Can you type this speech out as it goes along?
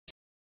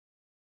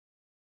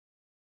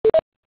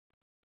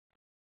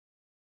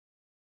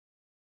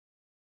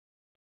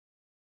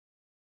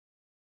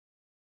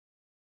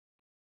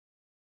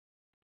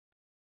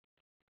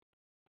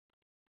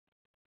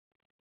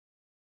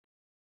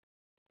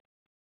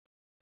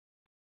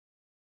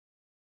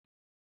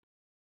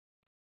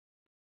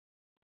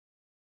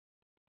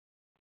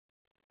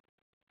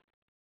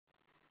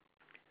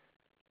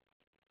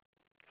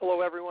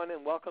Hello, everyone,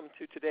 and welcome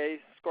to today's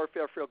SCORE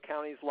Fairfield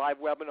County's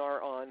live webinar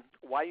on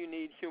why you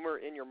need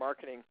humor in your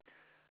marketing.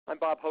 I'm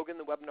Bob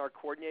Hogan, the webinar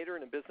coordinator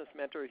and a business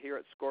mentor here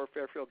at SCORE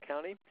Fairfield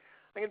County.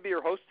 I'm going to be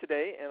your host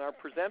today, and our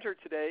presenter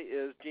today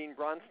is Jean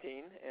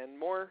Braunstein, and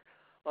more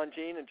on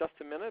Jean in just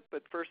a minute.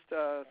 But first,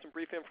 some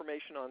brief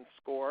information on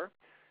SCORE.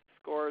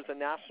 SCORE is a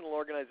national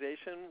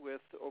organization with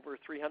over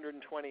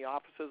 320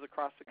 offices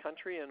across the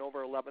country and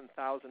over 11,000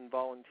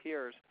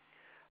 volunteers.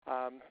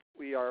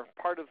 We are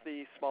part of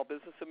the Small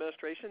Business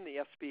Administration,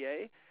 the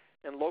SBA,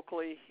 and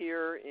locally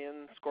here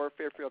in SCORE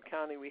Fairfield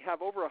County, we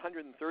have over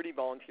 130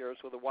 volunteers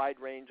with a wide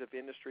range of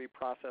industry,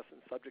 process,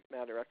 and subject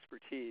matter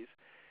expertise.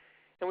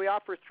 And we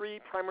offer three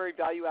primary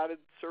value-added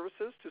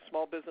services to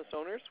small business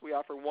owners. We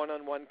offer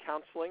one-on-one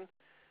counseling,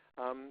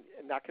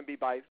 and that can be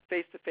by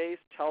face-to-face,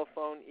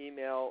 telephone,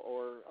 email,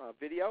 or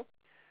video.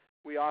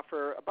 We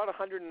offer about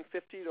 150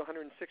 to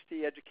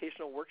 160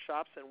 educational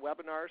workshops and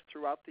webinars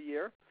throughout the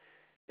year.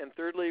 And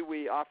thirdly,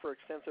 we offer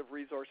extensive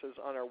resources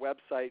on our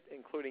website,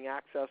 including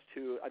access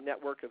to a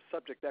network of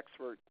subject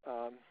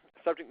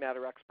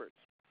matter experts.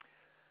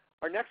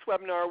 Our next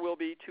webinar will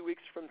be 2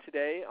 weeks from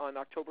today on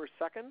October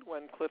 2nd,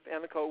 when Cliff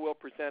Anico will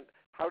present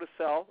how to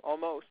sell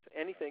almost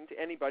anything to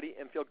anybody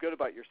and feel good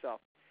about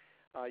yourself.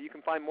 You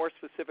can find more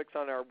specifics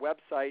on our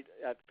website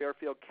at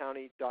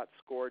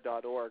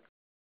fairfieldcounty.score.org.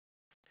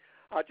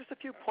 Just a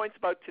few points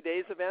about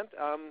today's event.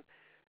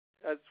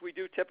 As we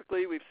do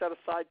typically, we've set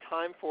aside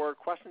time for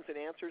questions and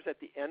answers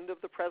at the end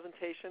of the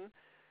presentation.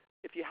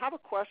 If you have a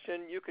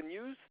question, you can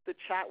use the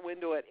chat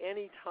window at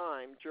any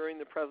time during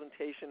the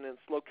presentation, and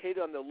it's located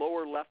on the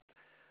lower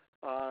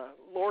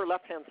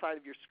left-hand side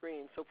of your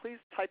screen. So please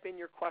type in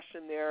your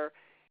question there,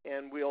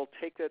 and we'll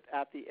take it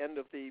at the end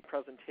of the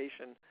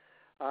presentation.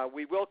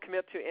 We will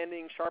commit to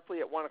ending sharply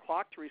at 1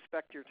 o'clock to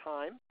respect your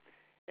time,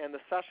 and the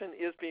session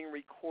is being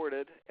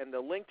recorded, and the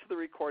link to the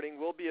recording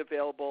will be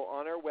available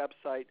on our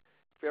website,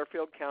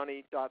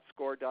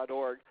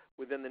 fairfieldcounty.score.org,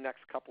 within the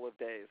next couple of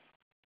days.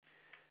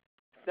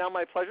 It's now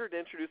my pleasure to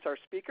introduce our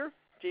speaker.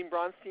 Jean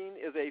Braunstein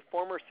is a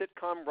former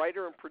sitcom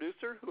writer and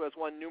producer who has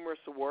won numerous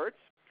awards.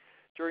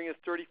 During his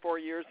 34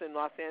 years in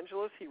Los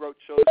Angeles, he wrote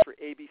shows for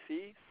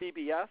ABC,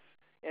 CBS,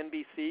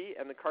 NBC,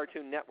 and the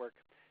Cartoon Network.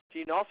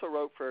 Jean also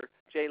wrote for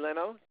Jay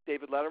Leno,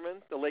 David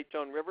Letterman, the late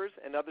Joan Rivers,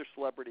 and other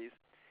celebrities.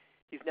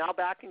 He's now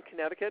back in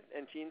Connecticut,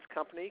 and Jean's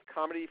company,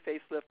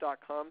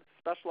 ComedyFacelift.com,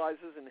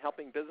 specializes in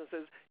helping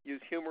businesses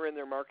use humor in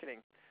their marketing.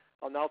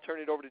 I'll now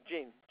turn it over to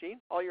Jean. Jean,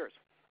 all yours.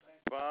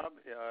 Thanks, Bob.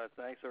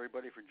 Thanks,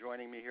 everybody, for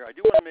joining me here. I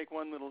do want to make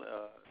one little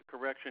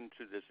correction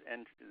to this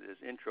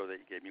intro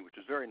that you gave me, which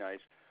is very nice.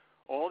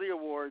 All the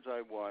awards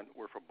I won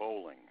were for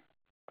bowling.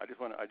 I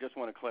just want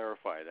to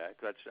clarify that,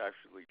 because that's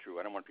actually true.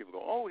 I don't want people to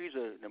go, oh, he's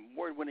an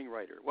award-winning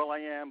writer. Well,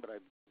 I am,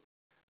 but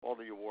all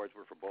the awards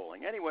were for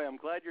bowling. Anyway,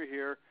 I'm glad you're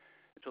here.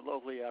 It's a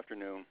lovely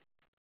afternoon,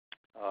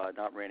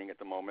 not raining at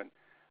the moment.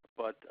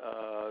 But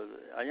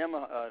I am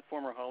a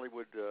former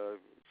Hollywood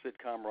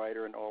sitcom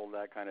writer and all of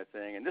that kind of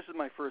thing. And this is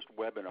my first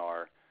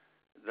webinar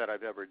that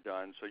I've ever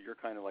done, so you're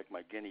kind of like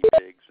my guinea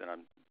pigs. And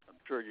I'm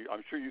sure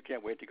you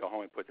can't wait to go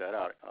home and put that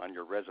out on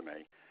your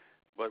resume.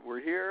 But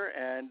we're here,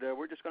 and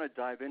we're just going to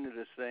dive into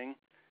this thing,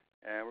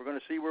 and we're going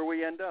to see where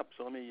we end up.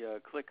 So let me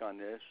click on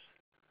this.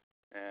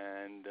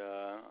 And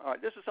all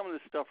right, this is some of the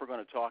stuff we're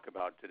going to talk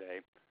about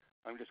today.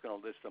 I'm just going to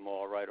list them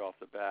all right off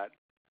the bat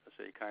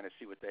so you kind of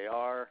see what they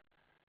are.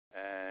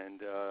 And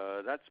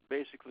that's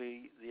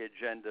basically the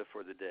agenda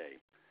for the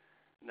day.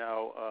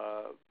 Now,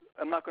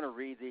 I'm not going to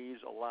read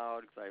these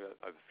aloud because I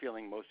have a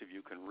feeling most of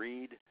you can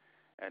read.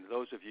 And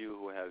those of you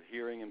who have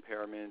hearing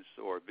impairments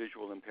or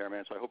visual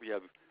impairments, I hope you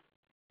have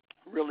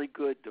really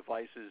good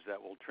devices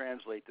that will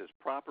translate this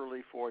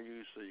properly for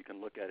you so you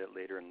can look at it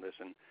later and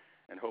listen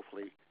and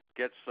hopefully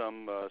get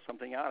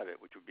something out of it,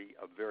 which would be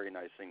a very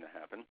nice thing to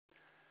happen.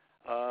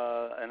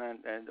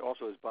 And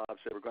also, as Bob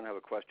said, we're going to have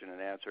a question and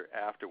answer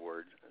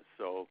afterwards.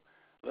 So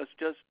let's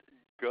just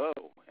go,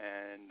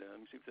 and let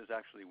me see if this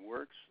actually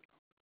works.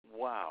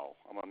 Wow,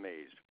 I'm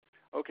amazed.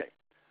 Okay,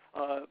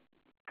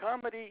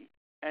 comedy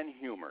and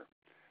humor.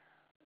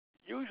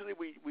 Usually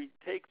we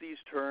take these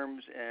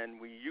terms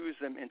and we use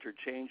them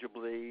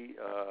interchangeably.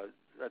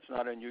 That's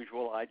not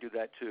unusual. I do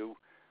that too.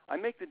 I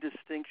make the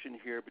distinction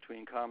here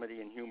between comedy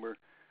and humor,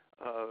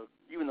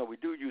 even though we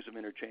do use them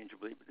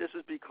interchangeably. But this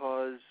is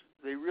because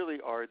they really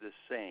are the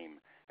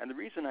same. And the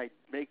reason I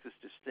make this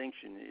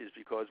distinction is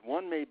because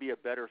one may be a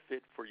better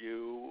fit for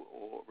you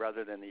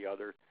rather than the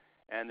other.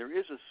 And there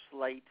is a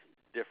slight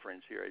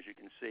difference here, as you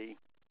can see.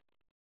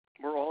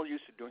 We're all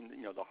used to doing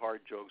the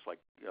hard jokes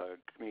like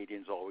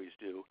comedians always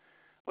do.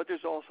 But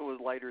there's also a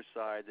lighter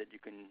side that you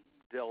can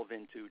delve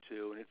into,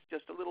 too. And it's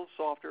just a little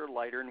softer,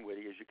 lighter, and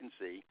witty, as you can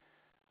see.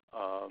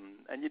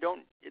 And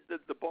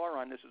the bar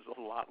on this is a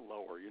lot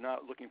lower. You're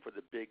not looking for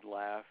the big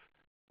laugh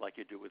like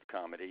you do with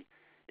comedy.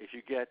 If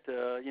you get,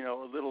 a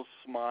little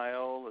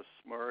smile, a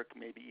smirk,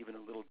 maybe even a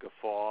little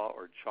guffaw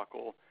or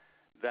chuckle,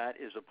 that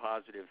is a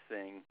positive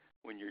thing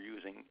when you're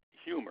using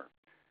humor.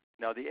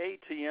 Now, the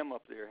ATM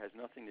up there has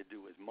nothing to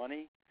do with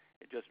money.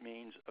 It just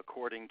means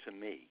according to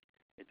me.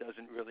 It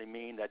doesn't really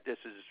mean that this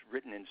is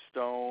written in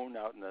stone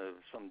out in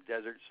some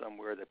desert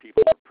somewhere that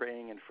people are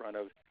praying in front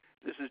of.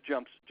 This is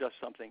just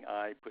something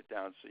I put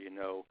down so you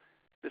know.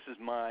 This is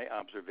my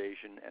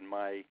observation and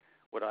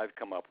what I've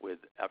come up with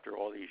after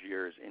all these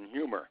years in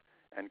humor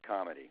and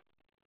comedy.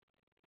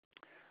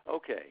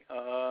 Okay,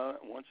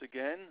 once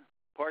again,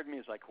 pardon me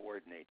as I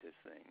coordinate this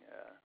thing.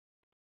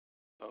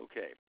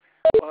 Okay.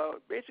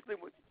 Basically,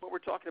 what we're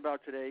talking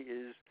about today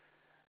is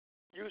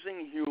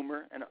using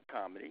humor and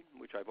comedy,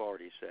 which I've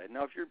already said.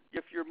 Now,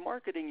 if you're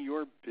marketing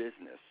your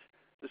business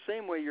the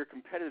same way your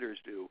competitors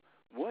do,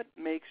 what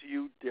makes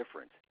you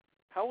different?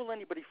 How will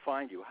anybody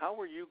find you? How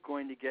are you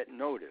going to get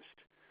noticed?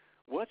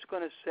 What's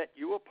going to set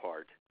you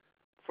apart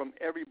from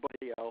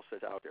everybody else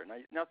that's out there?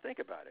 Now think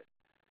about it.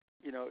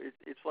 You know,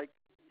 it's like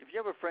if you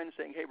have a friend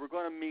saying, hey, we're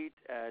going to meet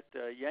at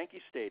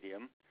Yankee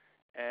Stadium,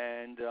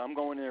 and I'm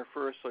going there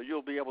first, so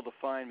you'll be able to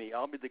find me.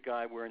 I'll be the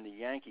guy wearing the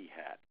Yankee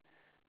hat.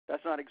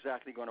 That's not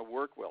exactly going to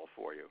work well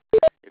for you.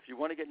 If you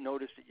want to get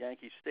noticed at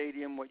Yankee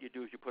Stadium, what you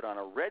do is you put on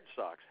a Red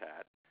Sox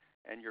hat,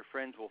 and your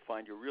friends will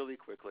find you really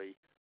quickly,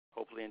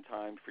 hopefully in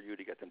time for you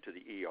to get them to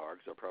the ER,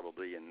 because they'll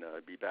probably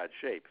be bad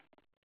shape.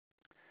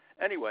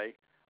 Anyway,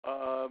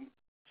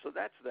 so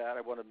that's that.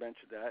 I want to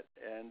mention that.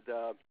 And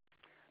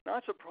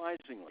not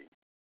surprisingly,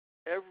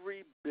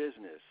 every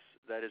business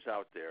that is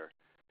out there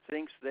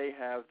thinks they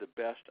have the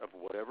best of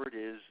whatever it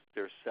is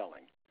they're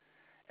selling.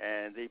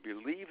 And they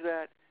believe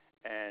that,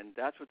 and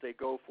that's what they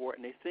go for,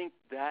 and they think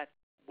that,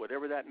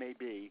 whatever that may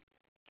be,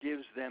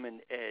 gives them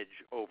an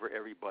edge over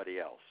everybody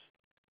else.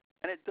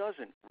 And it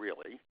doesn't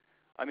really.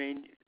 I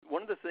mean,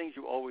 one of the things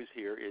you always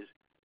hear is,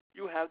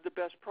 you have the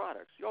best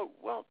products. Oh,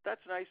 well,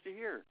 that's nice to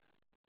hear.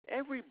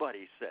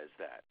 Everybody says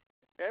that.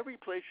 Every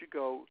place you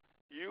go,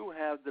 you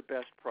have the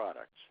best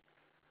products.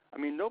 I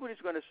mean,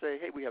 nobody's going to say,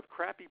 hey, we have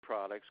crappy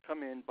products.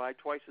 Come in, buy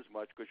twice as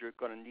much because you're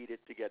going to need it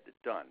to get it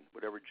done,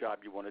 whatever job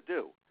you want to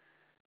do.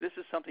 This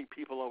is something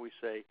people always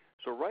say.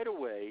 So right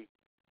away,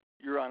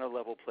 you're on a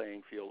level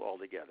playing field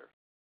altogether.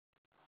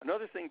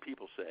 Another thing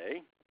people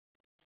say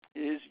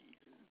is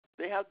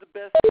they have the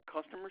best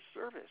customer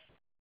service.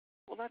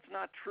 Well, that's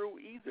not true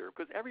either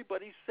because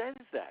everybody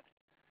says that.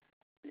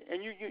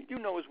 And you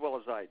know as well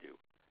as I do.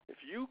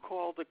 If you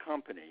call the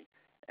company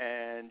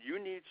and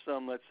you need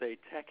some, let's say,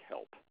 tech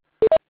help,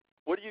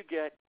 what do you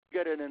get?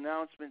 You get an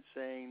announcement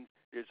saying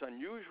there's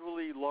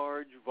unusually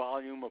large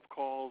volume of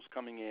calls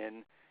coming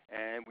in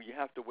and you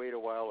have to wait a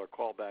while or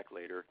call back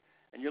later.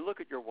 And you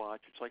look at your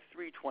watch, it's like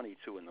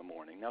 3:22 in the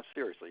morning. Now,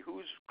 seriously,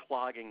 who's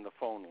clogging the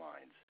phone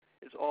lines?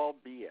 It's all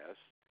BS.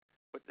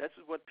 But this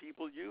is what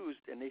people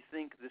used, and they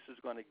think this is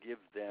going to give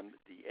them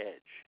the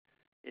edge.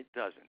 It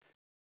doesn't.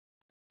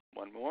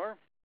 One more.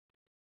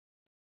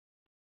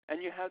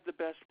 And you have the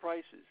best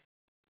prices.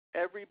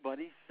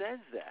 Everybody says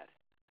that.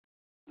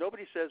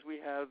 Nobody says we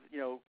have,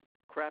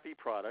 crappy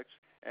products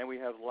and we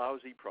have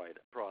lousy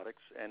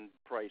products and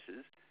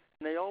prices.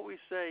 And they always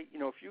say,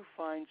 if you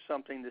find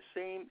something, the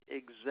same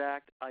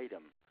exact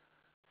item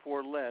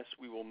for less,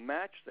 we will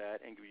match that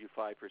and give you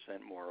 5%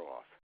 more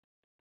off.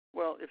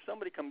 Well, if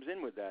somebody comes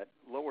in with that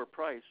lower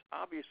price,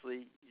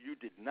 obviously you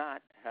did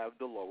not have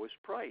the lowest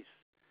price.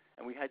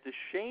 And we had to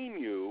shame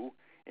you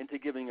into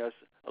giving us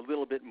a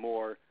little bit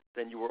more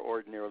than you were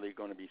ordinarily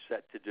going to be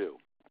set to do.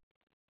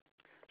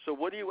 So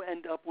what do you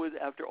end up with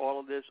after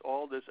all this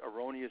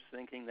erroneous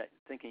thinking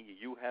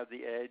you have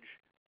the edge?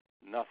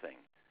 Nothing.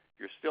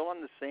 You're still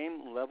on the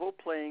same level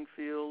playing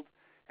field,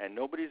 and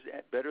nobody's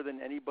better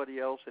than anybody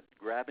else at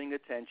grabbing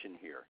attention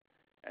here.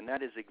 And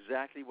that is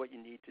exactly what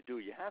you need to do.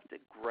 You have to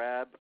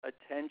grab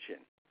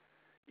attention.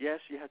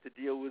 Yes, you have to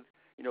deal with,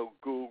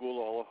 Google,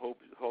 all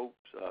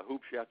the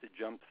hoops you have to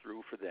jump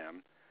through for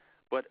them.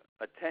 But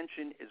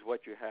attention is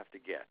what you have to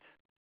get.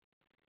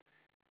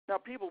 Now,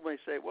 people may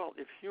say, well,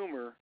 if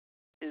humor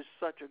is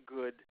such a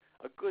good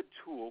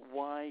tool,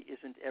 why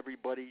isn't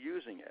everybody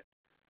using it?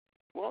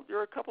 Well, there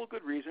are a couple of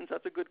good reasons.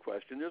 That's a good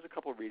question. There's a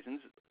couple of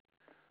reasons.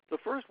 The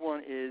first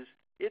one is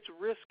it's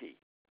risky.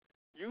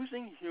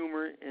 Using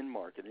humor in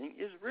marketing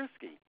is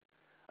risky.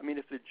 I mean,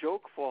 if the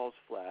joke falls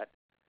flat,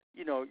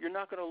 you're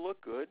not going to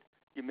look good.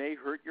 You may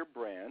hurt your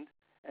brand,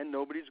 and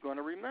nobody's going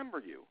to remember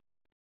you.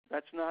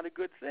 That's not a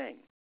good thing.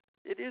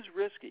 It is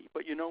risky,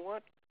 but you know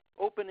what?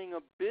 Opening a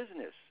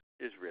business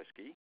is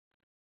risky.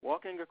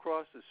 Walking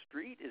across the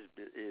street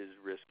is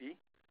risky.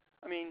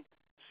 I mean,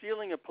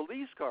 stealing a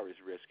police car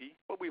is risky,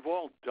 but we've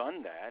all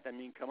done that. I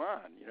mean, come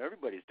on.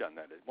 Everybody's done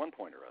that at one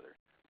point or other.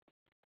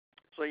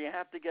 So you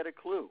have to get a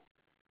clue.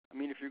 I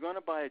mean, if you're going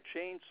to buy a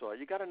chainsaw,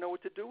 you got to know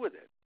what to do with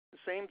it. The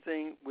same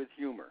thing with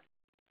humor.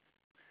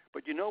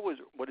 But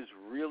what is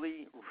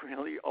really,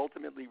 really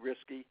ultimately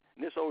risky?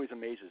 And this always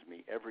amazes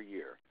me every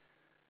year.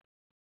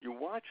 You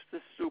watch the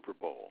Super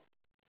Bowl,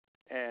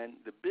 and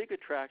the big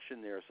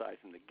attraction there, aside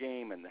from the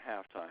game and the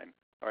halftime,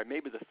 or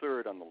maybe the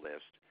third on the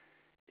list,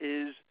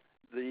 is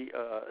the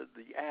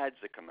ads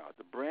that come out,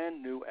 the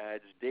brand new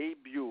ads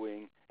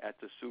debuting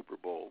at the Super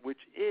Bowl,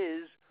 which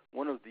is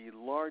one of the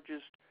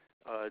largest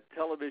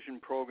television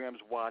programs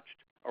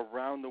watched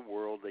around the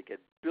world. They get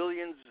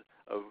billions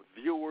of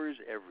viewers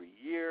every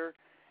year.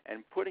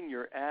 and putting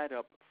your ad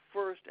up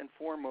first and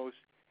foremost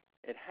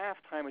at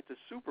halftime at the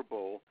Super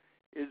Bowl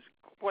is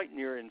quite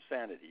near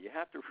insanity. You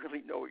have to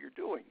really know what you're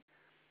doing.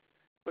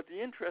 But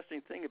the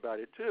interesting thing about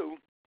it, too,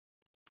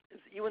 is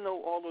even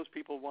though all those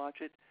people watch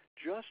it,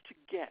 just to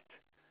get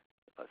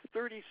a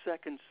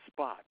 30-second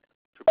spot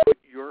to put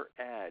your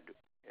ad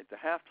at the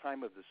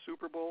halftime of the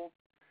Super Bowl,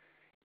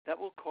 that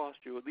will cost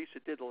you, at least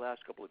it did the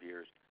last couple of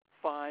years,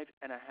 $5.5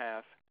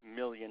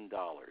 million.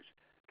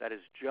 That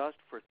is just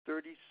for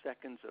 30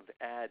 seconds of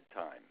ad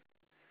time.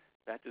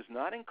 That does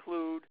not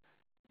include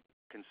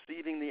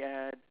conceiving the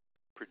ad,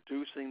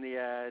 producing the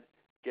ad,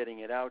 getting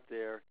it out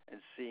there,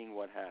 and seeing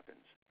what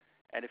happens.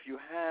 And if you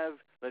have,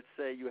 let's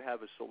say you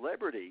have a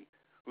celebrity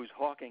who's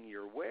hawking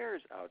your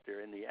wares out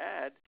there in the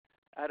ad,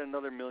 add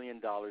another $1 million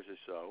or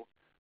so.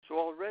 So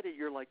already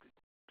you're like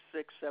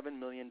 $6-7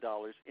 million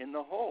in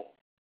the hole.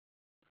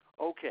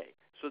 Okay,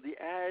 so the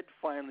ad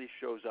finally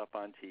shows up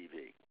on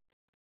TV.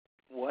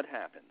 What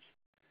happens?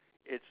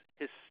 It's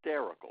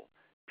hysterical.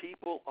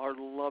 People are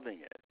loving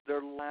it.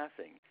 They're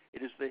laughing.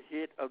 It is the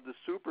hit of the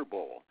Super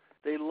Bowl.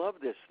 They love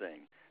this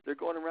thing. They're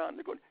going around and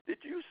they're going, did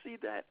you see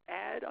that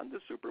ad on the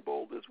Super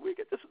Bowl this week?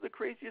 This is the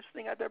craziest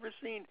thing I've ever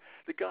seen.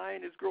 The guy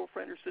and his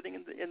girlfriend are sitting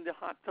in the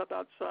hot tub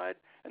outside,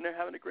 and they're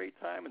having a great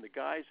time, and the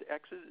guy's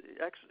ex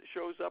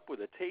shows up with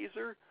a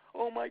taser.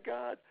 Oh, my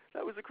God,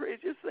 that was the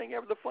craziest thing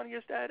ever, the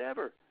funniest ad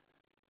ever.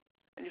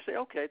 And you say,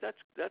 okay,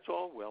 that's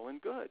all well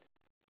and good.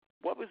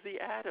 What was the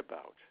ad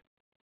about?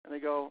 And they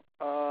go,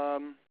 I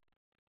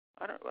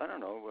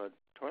don't know,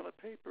 toilet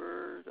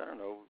paper, I don't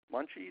know,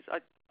 munchies,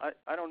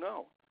 I don't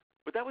know.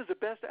 But that was the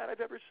best ad I've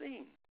ever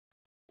seen.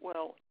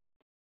 Well,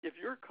 if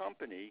your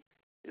company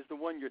is the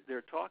one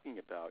they're talking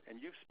about and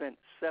you've spent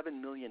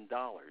 $7 million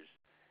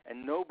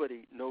and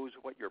nobody knows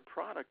what your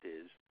product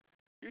is,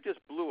 you just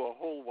blew a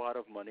whole wad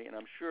of money, and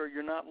I'm sure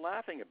you're not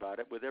laughing about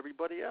it with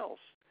everybody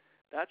else.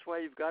 That's why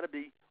you've got to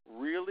be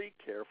really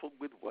careful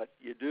with what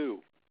you do.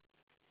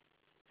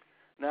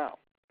 Now,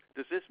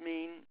 does this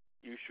mean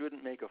you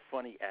shouldn't make a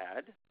funny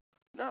ad?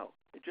 No.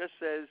 It just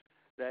says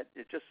that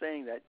it's just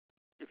saying that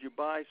if you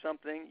buy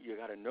something, you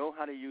got to know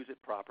how to use it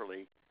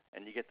properly,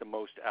 and you get the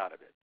most out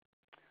of it.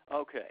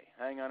 Okay,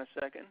 hang on a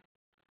second,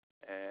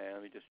 and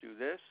let me just do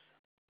this.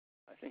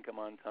 I think I'm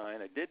on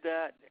time. I did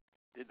that.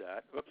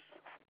 Oops.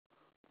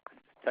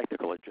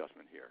 Technical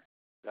adjustment here.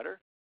 Better?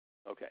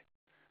 Okay.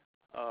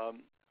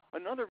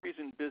 Another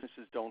reason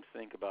businesses don't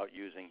think about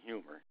using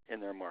humor in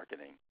their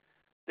marketing,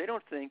 they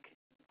don't think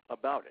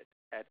about it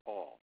at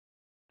all.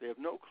 They have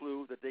no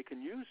clue that they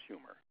can use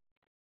humor.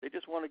 They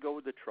just want to go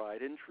with the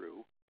tried and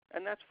true,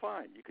 and that's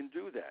fine. You can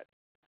do that.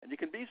 And you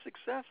can be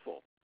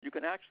successful. You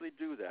can actually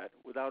do that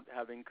without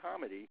having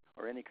comedy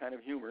or any kind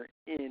of humor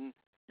in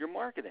your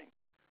marketing.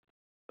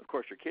 Of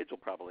course, your kids will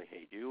probably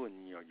hate you,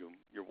 and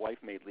your wife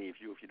may leave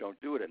you if you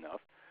don't do it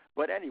enough.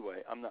 But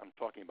anyway, I'm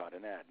talking about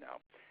an ad now.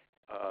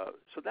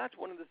 So that's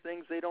one of the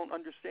things they don't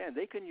understand.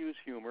 They can use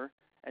humor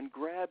and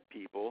grab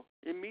people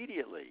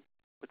immediately,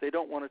 but they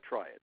don't want to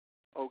try it.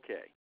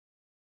 Okay.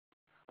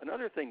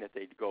 Another thing that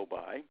they go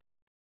by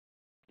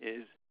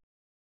is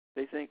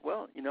they think,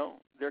 well,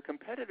 their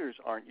competitors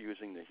aren't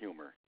using the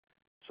humor.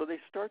 So they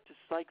start to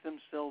psych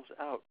themselves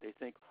out. They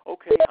think,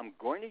 okay, I'm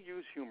going to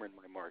use humor in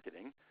my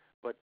marketing,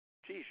 but,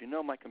 geez,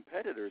 my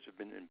competitors have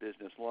been in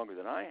business longer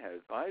than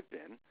I've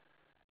been,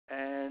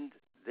 and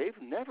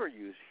they've never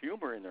used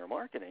humor in their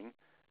marketing,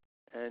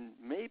 and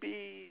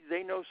maybe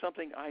they know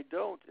something I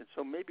don't, and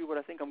so maybe what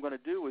I think I'm going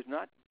to do is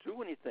not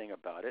do anything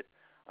about it.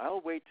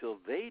 I'll wait till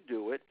they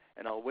do it,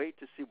 and I'll wait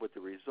to see what the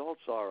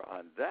results are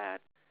on that,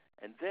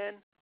 and then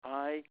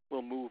I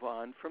will move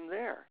on from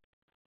there.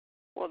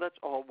 Well, that's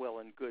all well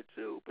and good,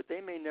 too, but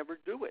they may never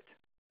do it,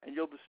 and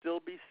you'll still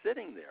be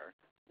sitting there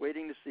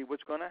waiting to see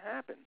what's going to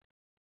happen.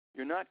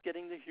 You're not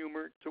getting the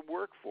humor to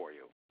work for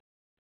you.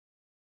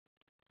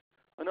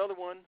 Another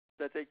one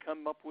that they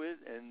come up with,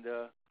 and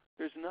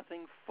there's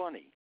nothing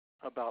funny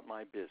about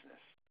my business.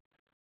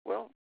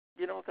 Well,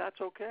 that's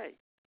okay.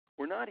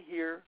 We're not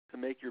here to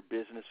make your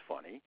business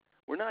funny.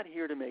 We're not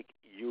here to make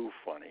you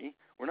funny.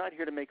 We're not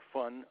here to make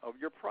fun of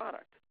your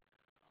product.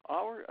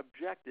 Our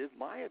objective,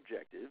 my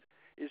objective,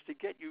 is to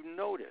get you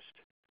noticed,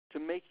 to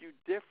make you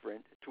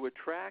different, to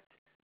attract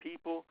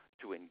people,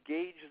 to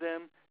engage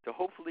them, to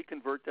hopefully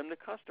convert them to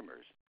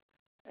customers.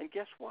 And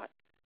guess what?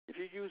 If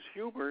you use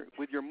humor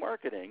with your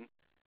marketing,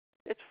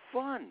 it's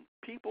fun.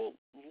 People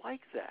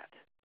like that.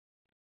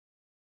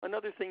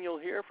 Another thing you'll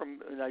hear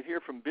and I hear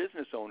from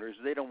business owners,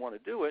 they don't want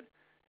to do it,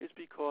 is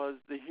because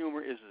the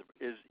humor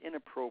is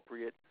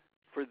inappropriate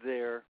for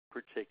their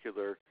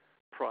particular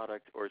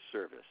product or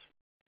service.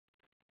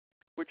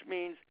 Which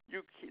means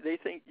they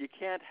think you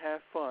can't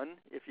have fun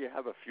if you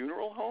have a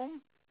funeral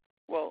home.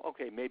 Well,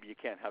 okay, maybe you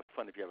can't have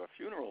fun if you have a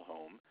funeral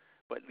home,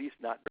 but at least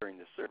not during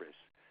the service.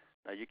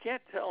 Now, you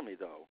can't tell me,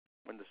 though,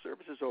 when the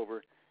service is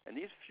over and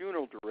these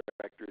funeral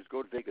directors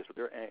go to Vegas for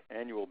their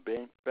annual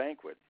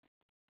banquet,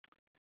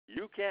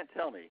 you can't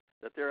tell me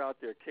that they're out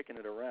there kicking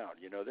it around.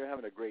 They're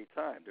having a great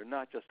time. They're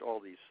not just all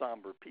these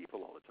somber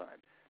people all the time.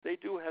 They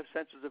do have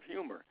senses of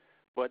humor,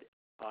 but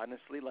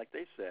honestly, like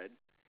they said,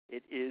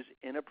 it is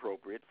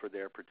inappropriate for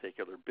their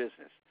particular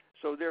business.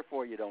 So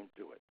therefore, you don't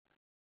do it.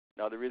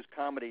 Now, there is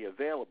comedy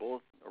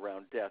available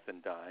around death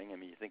and dying. I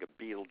mean, you think of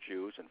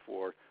Beetlejuice and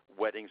For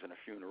Weddings and a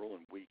Funeral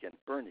and Weekend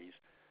Bernie's.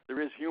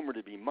 There is humor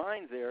to be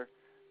mined there,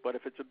 but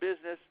if it's a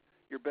business,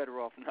 you're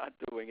better off not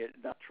doing it,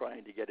 not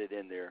trying to get it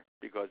in there,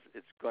 because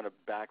it's going to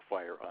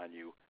backfire on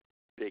you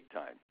big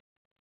time.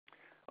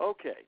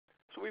 Okay,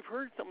 so we've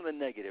heard some of the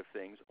negative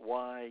things,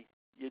 why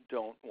you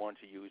don't want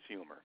to use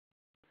humor.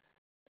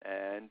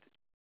 And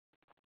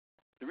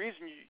the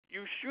reason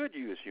you should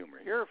use humor.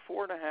 Here are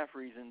 4.5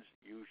 reasons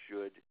you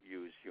should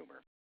use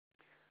humor.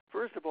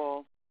 First of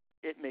all,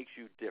 it makes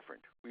you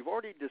different. We've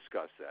already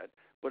discussed that,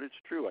 but it's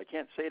true. I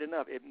can't say it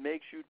enough. It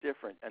makes you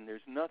different, and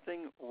there's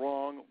nothing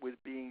wrong with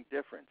being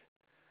different.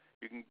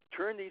 You can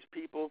turn these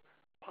people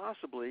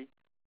possibly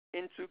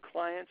into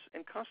clients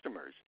and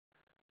customers,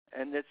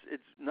 and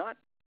it's not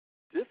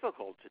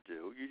difficult to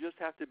do. You just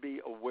have to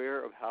be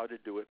aware of how to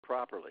do it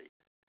properly.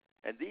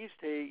 And these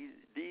days,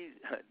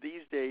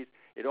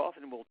 it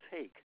often will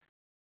take,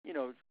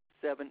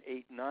 7,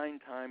 8, 9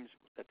 times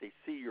that they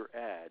see your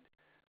ad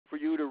for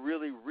you to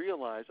really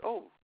realize,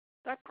 oh,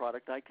 that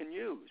product I can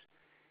use,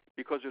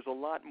 because there's a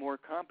lot more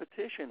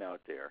competition out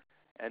there,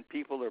 and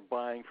people are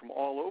buying from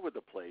all over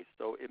the place.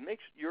 So it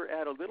makes your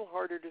ad a little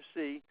harder to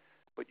see,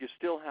 but you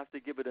still have to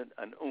give it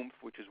an oomph,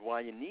 which is why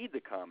you need the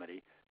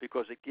comedy,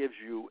 because it gives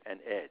you an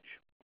edge.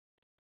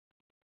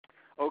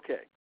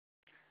 Okay.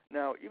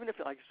 Now, even if,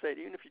 like I said,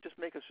 even if you just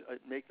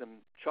make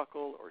them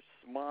chuckle or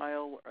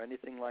smile or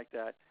anything like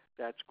that,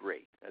 that's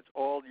great. That's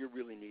all you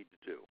really need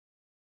to do.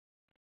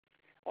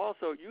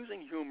 Also,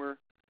 using humor,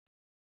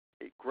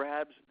 it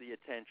grabs the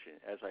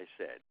attention, as I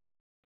said,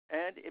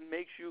 and it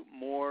makes you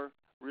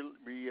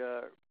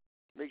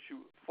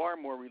far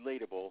more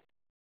relatable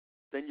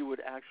than you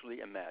would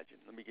actually imagine.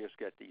 Let me just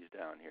get these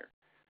down here.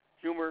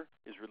 Humor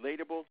is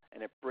relatable,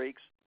 and it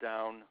breaks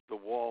down the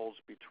walls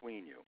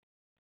between you.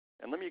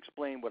 And let me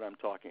explain what I'm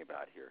talking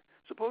about here.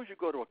 Suppose you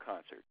go to a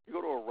concert. You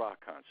go to a rock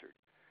concert,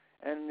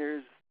 and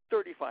there's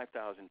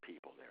 35,000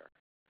 people there.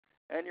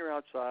 And you're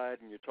outside,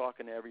 and you're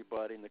talking to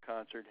everybody, and the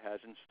concert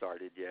hasn't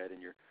started yet,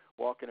 and you're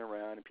walking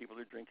around, and people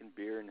are drinking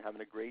beer and having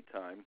a great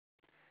time.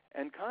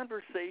 And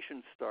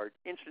conversations start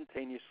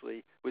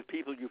instantaneously with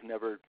people you've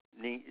never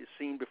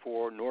seen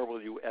before, nor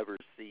will you ever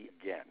see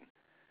again.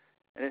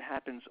 And it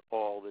happens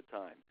all the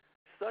time.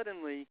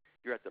 Suddenly,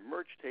 you're at the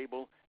merch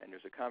table, and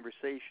there's a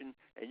conversation,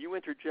 and you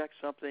interject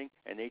something,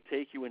 and they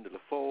take you into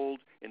the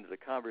fold, into the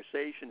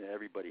conversation, and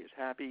everybody is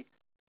happy.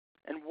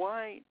 And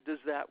why does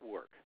that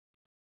work?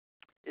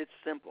 It's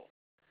simple.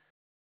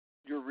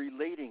 You're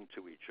relating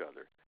to each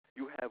other.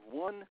 You have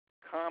one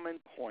common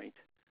point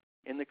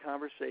in the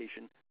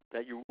conversation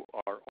that you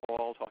are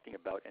all talking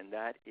about, and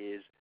that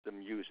is the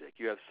music.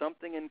 You have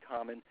something in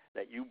common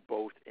that you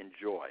both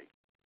enjoy.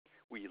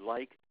 We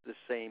like the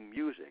same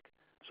music.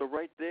 So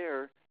right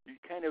there, you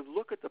kind of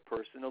look at the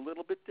person a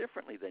little bit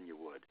differently than you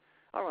would.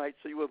 All right,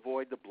 so you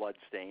avoid the blood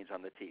stains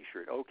on the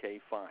T-shirt. Okay,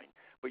 fine.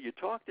 But you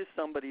talk to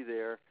somebody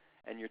there,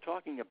 and you're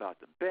talking about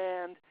the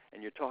band,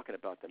 and you're talking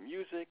about the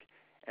music,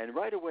 and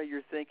right away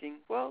you're thinking,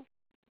 well,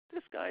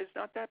 this guy's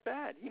not that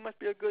bad. He must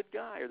be a good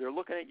guy. Or they're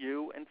looking at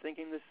you and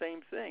thinking the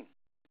same thing.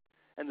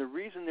 And the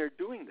reason they're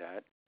doing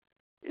that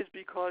is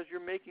because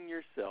you're making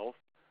yourself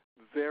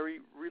very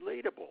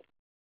relatable.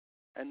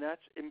 And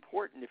that's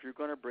important if you're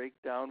going to break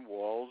down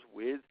walls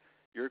with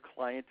your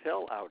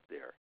clientele out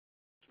there.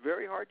 It's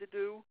very hard to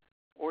do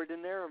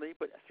ordinarily,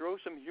 but throw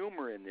some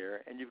humor in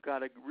there, and you've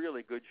got a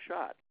really good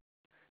shot.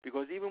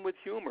 Because even with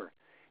humor,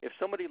 if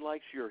somebody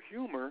likes your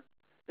humor,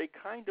 they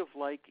kind of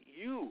like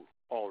you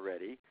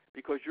already,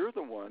 because you're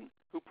the one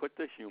who put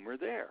the humor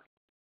there.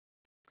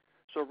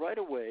 So right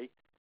away,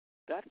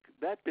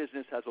 that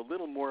business has a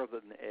little more of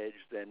an edge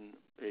than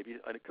maybe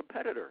a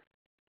competitor,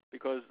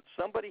 because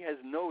somebody has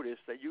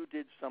noticed that you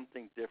did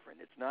something different.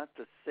 It's not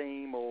the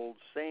same old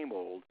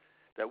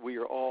that we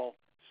are all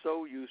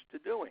so used to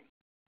doing.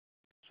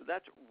 So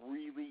that's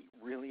really,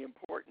 really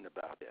important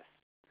about this.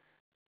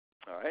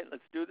 All right,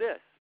 let's do this.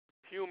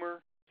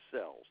 Humor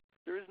sells.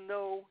 There is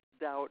no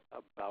doubt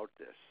about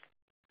this.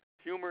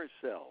 Humor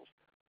sells.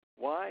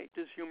 Why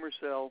does humor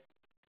sell?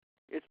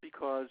 It's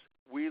because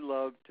we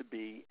love to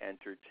be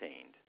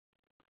entertained.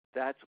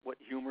 That's what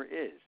humor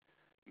is.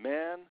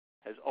 Man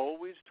has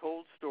always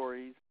told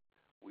stories.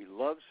 We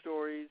love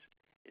stories.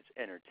 It's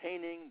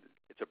entertaining.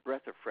 It's a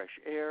breath of fresh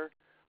air.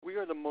 We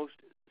are the most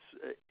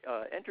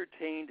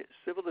entertained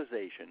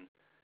civilization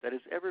that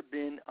has ever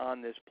been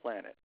on this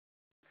planet.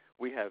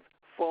 We have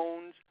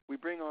phones. We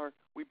bring our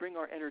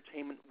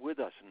entertainment with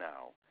us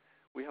now.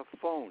 We have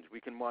phones. We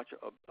can watch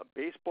a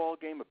baseball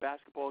game, a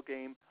basketball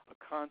game, a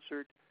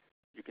concert.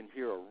 You can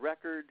hear a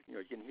record.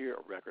 You can hear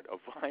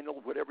a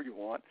vinyl, whatever you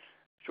want.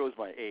 Shows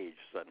my age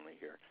suddenly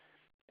here.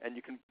 And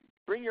you can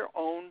bring your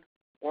own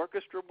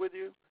orchestra with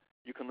you.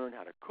 You can learn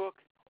how to cook.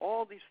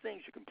 All these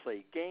things. You can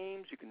play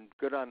games. You can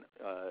get on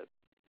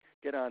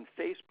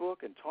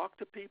Facebook and talk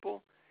to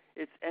people.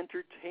 It's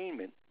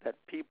entertainment that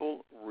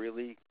people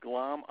really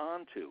glom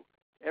onto.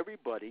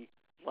 Everybody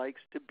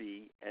likes to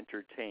be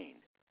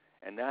entertained.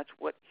 And that's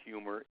what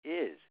humor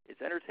is.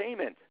 It's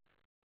entertainment.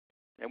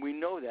 And we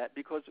know that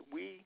because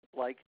we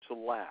like to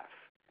laugh.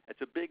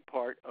 It's a big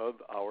part of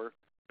our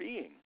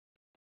being.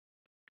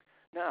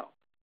 Now,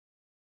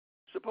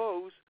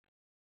 suppose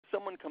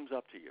someone comes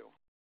up to you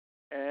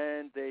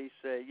and they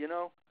say, you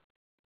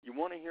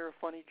want to hear a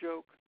funny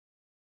joke?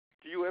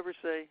 Do you ever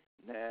say,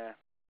 nah,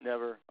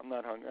 never, I'm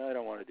not hungry, I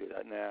don't want to do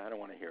that, nah, I don't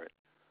want to hear it?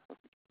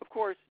 Of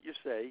course, you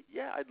say,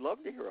 yeah, I'd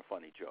love to hear a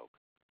funny joke.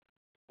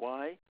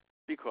 Why?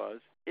 Because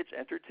it's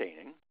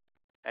entertaining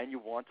and you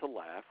want to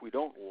laugh. We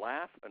don't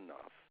laugh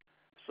enough.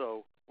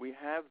 So we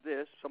have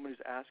this,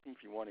 somebody's asking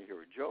if you want to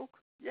hear a joke.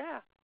 Yeah,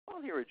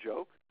 I'll hear a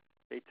joke.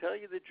 They tell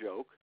you the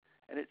joke,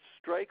 and it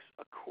strikes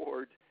a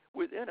chord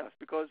within us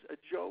because a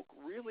joke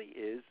really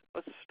is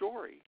a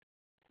story.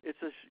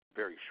 It's a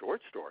very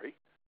short story.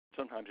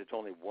 Sometimes it's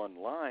only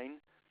one line,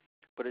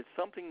 but it's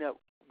something that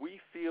we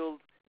feel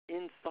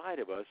inside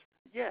of us.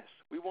 Yes,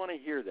 we want to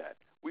hear that.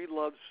 We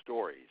love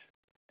stories.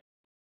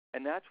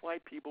 And that's why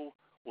people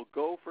will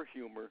go for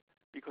humor,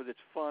 because it's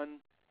fun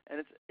and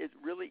it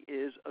really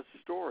is a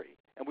story.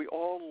 And we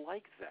all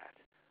like that.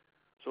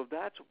 So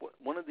that's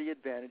one of the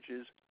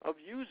advantages of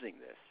using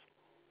this.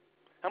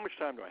 How much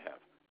time do I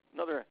have?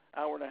 Another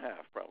hour and a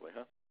half, probably,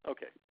 huh?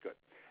 Okay, good.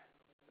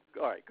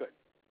 All right, good.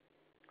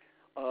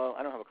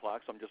 I don't have a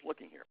clock, so I'm just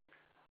looking here.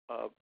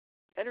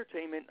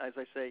 Entertainment, as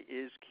I say,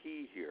 is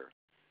key here.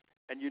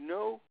 And you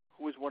know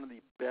who is one of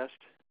the best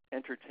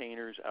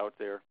entertainers out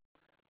there?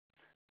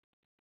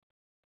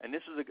 And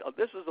this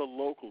is a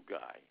local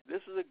guy.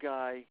 This is a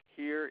guy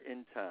here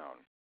in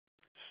town,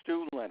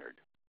 Stu Leonard.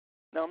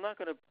 Now, I'm not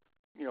going to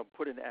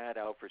put an ad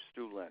out for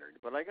Stu Leonard,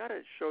 but I got to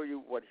show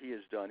you what he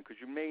has done, because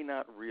you may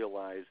not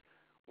realize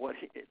what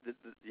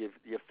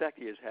the effect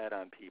he has had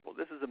on people.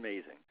 This is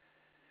amazing.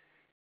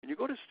 And you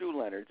go to Stu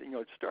Leonard's, and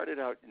it started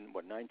out in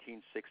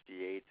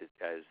 1968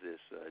 as this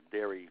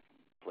dairy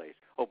place.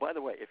 Oh, by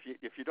the way,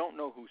 if you don't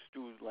know who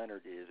Stu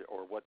Leonard is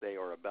or what they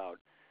are about,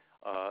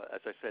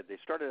 as I said, they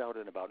started out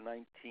in about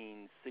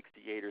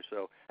 1968 or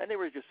so, and they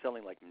were just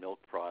selling like milk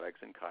products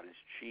and cottage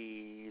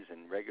cheese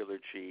and regular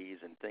cheese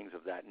and things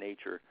of that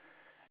nature.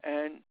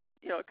 And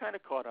it kind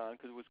of caught on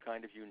because it was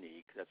kind of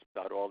unique. That's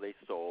about all they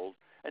sold.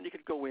 And you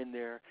could go in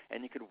there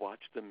and you could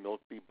watch the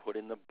milk be put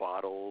in the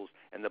bottles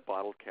and the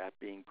bottle cap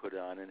being put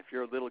on. And if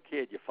you're a little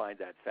kid, you find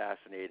that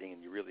fascinating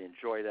and you really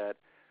enjoy that.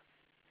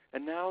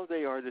 And now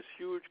they are this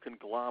huge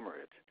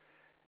conglomerate,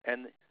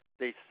 and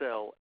they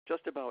sell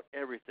just about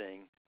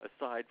everything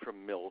aside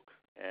from milk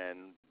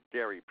and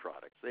dairy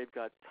products. They've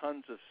got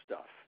tons of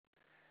stuff,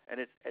 and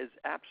it is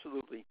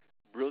absolutely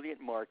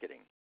brilliant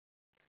marketing.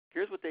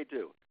 Here's what they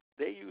do.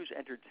 They use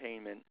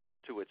entertainment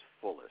to its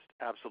fullest,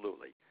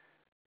 absolutely.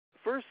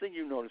 First thing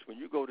you notice when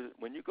you go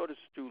to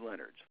Stu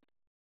Leonard's,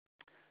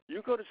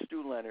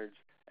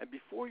 and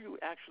before you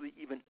actually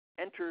even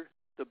enter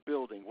the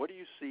building, what do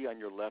you see on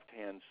your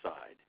left-hand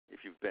side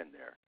if you've been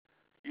there?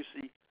 You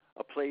see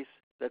a place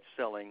that's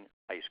selling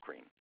ice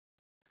cream.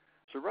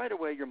 So right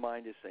away your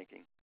mind is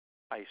thinking,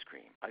 ice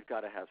cream. I've got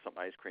to have some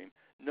ice cream.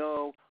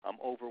 No, I'm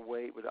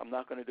overweight. I'm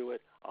not going to do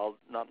it. I'm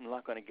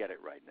not going to get it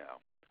right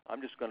now. I'm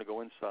just going to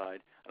go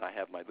inside, and I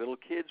have my little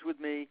kids with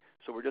me,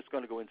 so we're just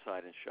going to go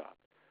inside and shop.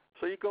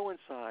 So you go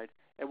inside,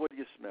 and what do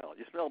you smell?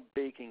 You smell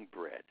baking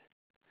bread.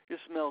 You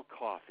smell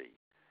coffee.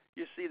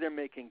 You see they're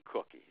making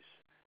cookies.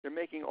 They're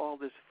making all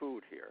this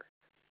food here,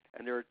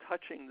 and they're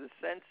touching the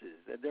senses,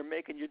 and they're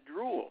making you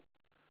drool.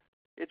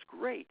 It's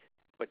great.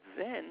 But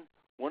then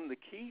one of the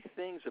key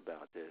things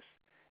about this,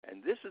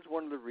 and this is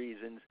one of the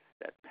reasons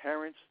that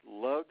parents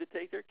love to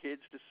take their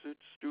kids to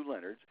Stu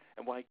Leonard's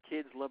and why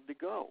kids love to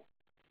go,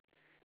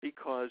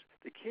 because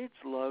the kids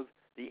love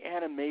the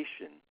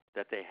animation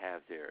that they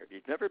have there. If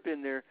you've never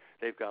been there,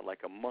 they've got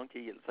like a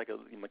monkey. It's like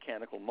a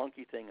mechanical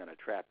monkey thing on a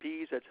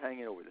trapeze that's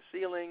hanging over the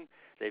ceiling.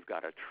 They've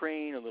got a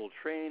little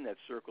train that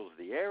circles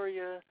the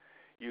area.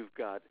 You've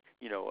got,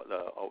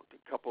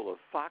 a couple of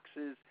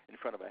foxes in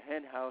front of a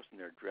hen house, and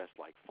they're dressed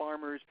like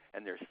farmers,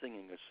 and they're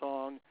singing a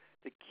song.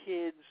 The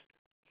kids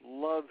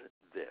love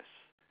this,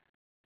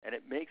 and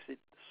it makes it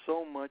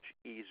so much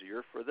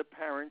easier for the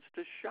parents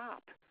to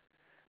shop.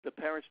 The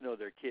parents know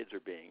their kids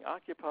are being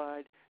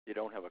occupied. They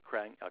don't have a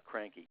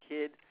cranky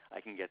kid.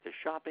 I can get the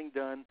shopping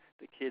done.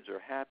 The kids are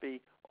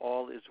happy.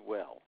 All is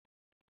well.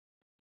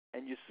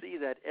 And you see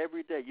that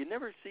every day. You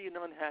never see an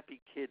unhappy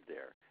kid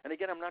there. And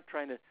again, I'm not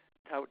trying to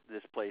tout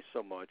this place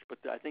so much, but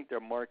I think their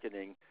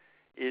marketing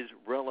is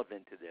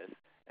relevant to this.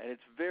 And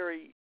it's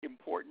very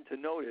important to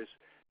notice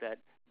that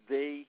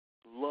they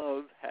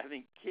love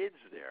having kids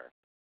there.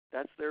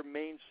 That's their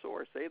main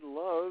source. They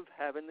love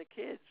having the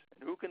kids.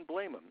 And who can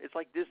blame them? It's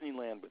like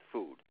Disneyland with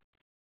food.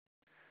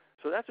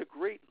 So that's a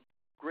great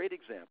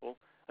example.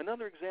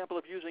 Another example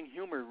of using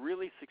humor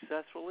really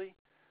successfully,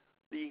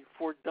 the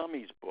For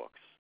Dummies books.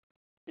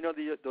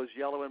 Those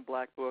yellow and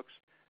black books.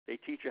 They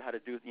teach you how to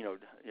do,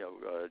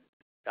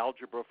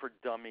 algebra for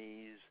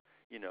dummies,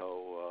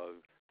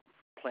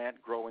 plant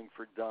growing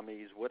for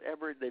dummies,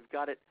 whatever. They've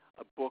got a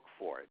book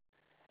for it.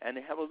 and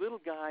they have a little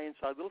guy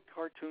inside, a little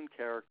cartoon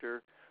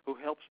character who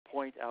helps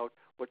point out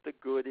what the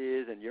good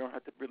is, and you don't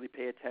have to really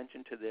pay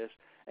attention to this,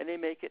 and they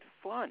make it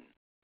fun.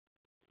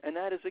 And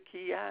that is a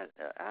key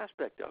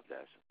aspect of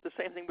this. The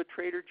same thing with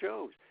Trader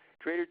Joe's.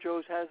 Trader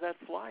Joe's has that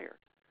flyer.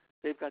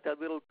 They've got that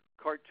little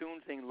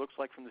cartoon thing that looks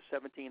like from the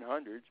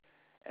 1700s,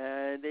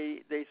 and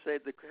they say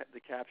the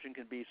caption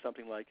can be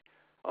something like,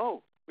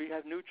 "Oh, we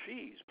have new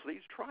cheese.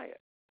 Please try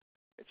it."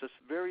 It's a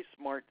very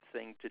smart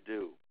thing to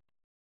do.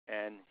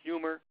 And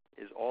humor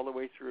is all the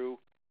way through.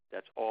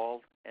 That's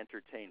all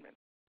entertainment.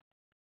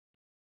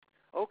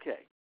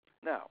 Okay,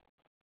 now,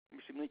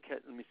 let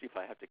me see if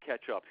I have to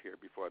catch up here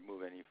before I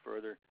move any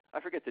further. I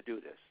forget to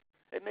do this.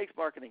 It makes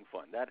marketing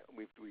fun. That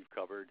we've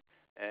covered.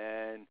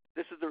 And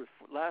this is the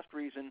last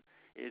reason,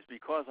 is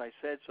because I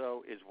said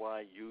so, is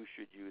why you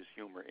should use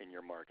humor in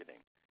your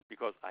marketing,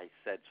 because I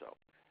said so.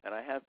 And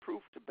I have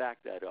proof to back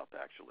that up,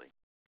 actually.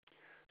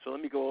 So let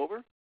me go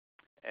over,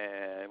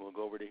 and we'll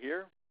go over to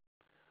here.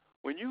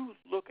 When you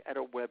look at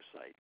a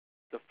website,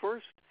 the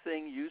first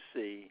thing you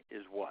see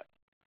is what?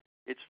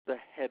 It's the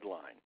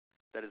headline.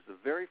 That is the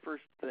very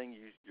first thing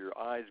your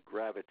eyes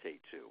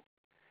gravitate to.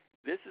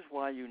 This is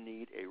why you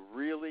need a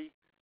really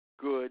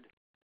good,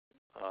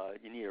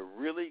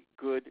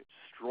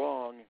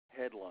 strong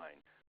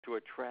headline to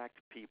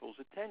attract people's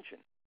attention.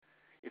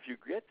 If you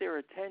get their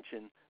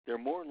attention, they're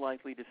more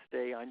likely to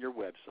stay on your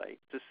website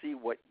to see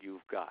what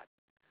you've got.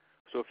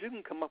 So if you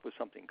can come up with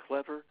something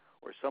clever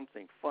or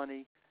something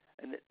funny,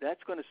 and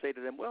that's going to say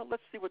to them, well,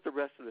 let's see what the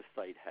rest of the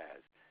site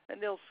has.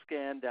 And they'll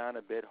scan down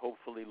a bit,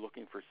 hopefully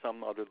looking for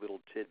some other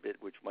little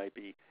tidbit which might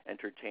be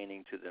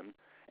entertaining to them.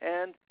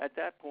 And at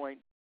that point,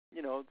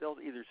 they'll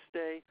either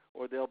stay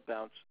or they'll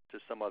bounce to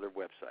some other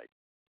website.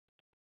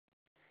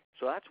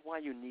 So that's why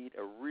you need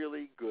a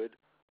really good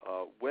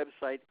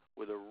website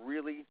with a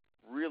really,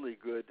 really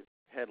good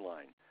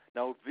headline.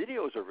 Now,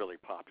 videos are really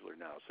popular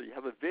now, so you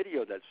have a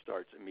video that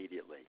starts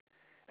immediately,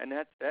 and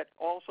that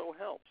also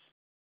helps.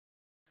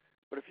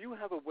 But if you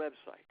have a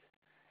website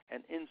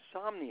and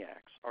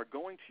insomniacs are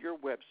going to your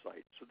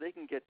website so they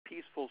can get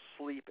peaceful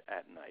sleep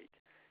at night,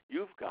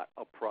 you've got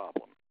a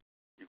problem.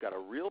 You've got a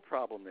real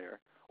problem there.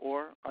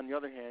 Or, on the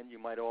other hand, you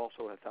might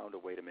also have found a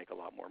way to make a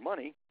lot more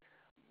money.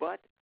 But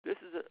this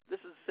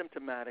is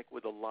symptomatic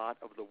with a lot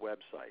of the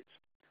websites.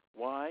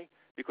 Why?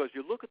 Because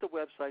you look at the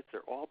websites,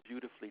 they're all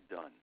beautifully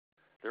done.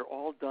 They're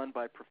all done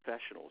by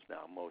professionals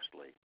now,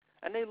 mostly.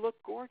 And they look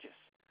gorgeous.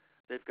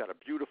 They've got a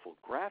beautiful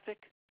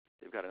graphic.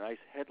 They've got a nice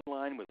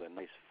headline with a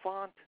nice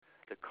font.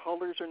 The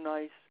colors are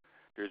nice.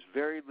 There's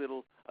very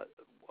little,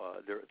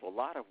 there's a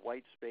lot of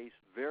white space,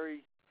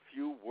 very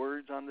few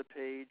words on the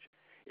page.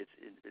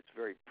 It's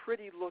very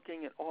pretty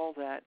looking and all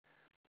that.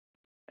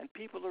 And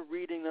people are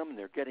reading them, and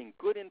they're getting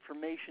good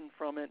information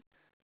from it.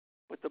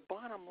 But the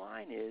bottom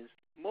line is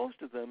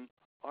most of them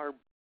are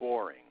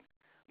boring.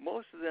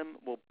 Most of them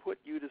will put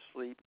you to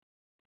sleep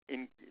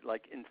in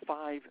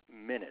 5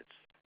 minutes.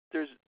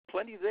 There's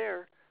plenty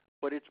there,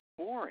 but it's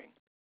boring.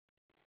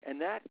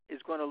 And that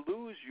is going to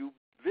lose you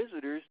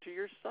visitors to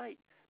your site.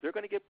 They're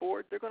going to get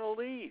bored. They're going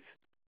to leave.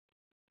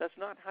 That's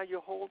not how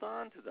you hold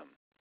on to them.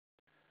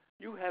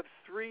 You have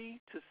 3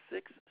 to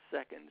 6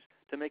 seconds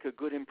to make a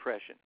good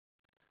impression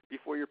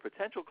before your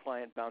potential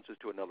client bounces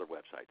to another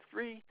website.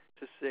 3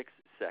 to 6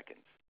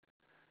 seconds.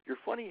 Your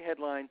funny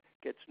headline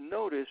gets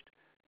noticed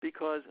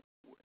because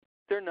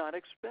they're not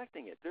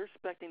expecting it. They're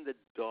expecting the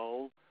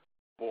dull,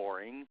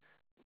 boring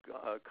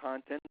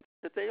content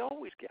that they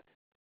always get.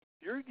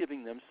 You're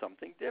giving them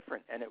something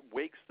different, and it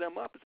wakes them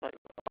up. It's like,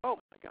 oh,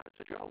 my God,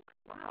 it's a joke.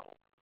 Wow.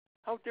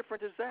 How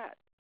different is that?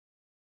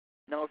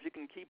 Now, if you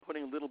can keep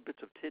putting little bits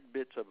of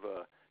tidbits of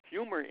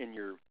humor in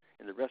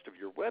the rest of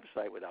your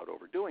website without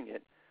overdoing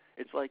it,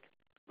 it's like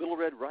Little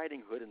Red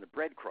Riding Hood and the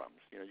breadcrumbs.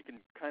 You can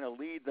kind of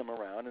lead them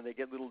around, and they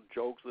get little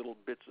jokes, little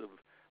bits of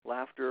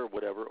laughter or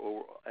whatever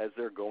as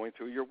they're going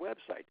through your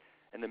website.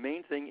 And the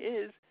main thing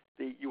is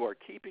that you are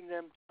keeping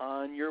them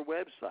on your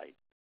website.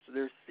 So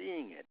they're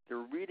seeing it. They're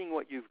reading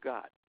what you've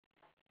got.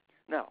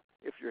 Now,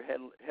 if your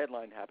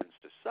headline happens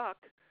to suck,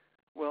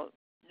 well,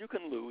 you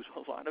can lose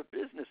a lot of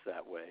business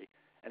that way.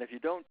 And if you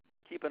don't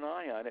keep an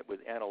eye on it with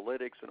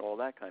analytics and all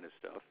that kind of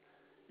stuff,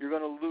 you're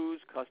going to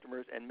lose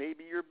customers, and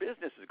maybe your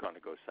business is going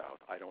to go south.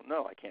 I don't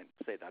know. I can't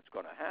say that's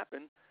going to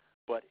happen,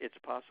 but it's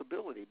a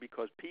possibility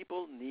because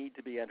people need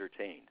to be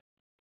entertained.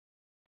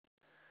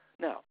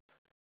 Now,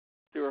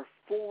 there are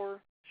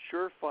 4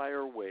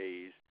 surefire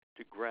ways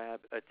to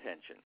grab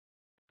attention.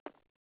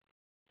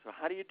 So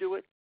how do you do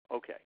it?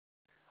 Okay.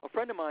 A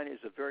friend of mine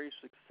is a very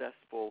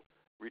successful,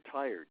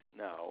 retired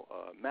now,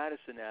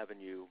 Madison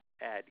Avenue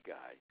ad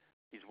guy.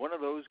 He's one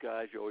of those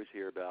guys you always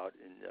hear about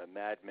in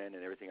Mad Men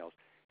and everything else.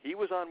 He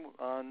was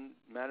on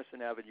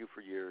Madison Avenue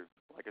for years.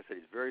 Like I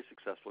said, he's a very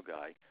successful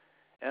guy.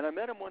 And I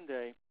met him one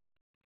day,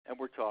 and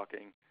we're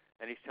talking,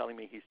 and he's telling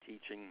me he's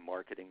teaching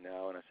marketing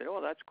now. And I said, oh,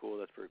 that's cool.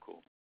 That's very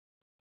cool.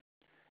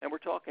 And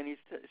we're talking. He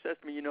says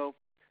to me,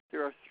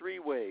 there are 3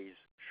 ways,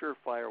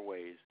 surefire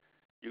ways,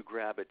 you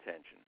grab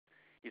attention.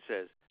 He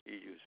says you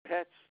use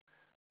pets,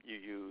 you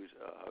use,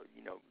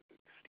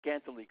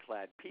 scantily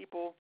clad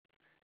people,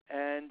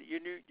 and you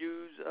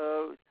use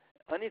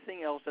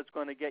anything else that's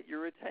going to get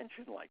your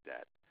attention like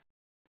that.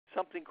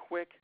 Something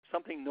quick,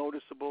 something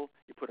noticeable.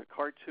 You put a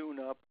cartoon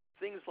up,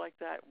 things like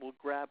that will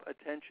grab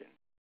attention.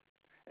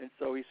 And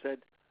so he said,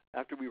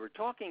 after we were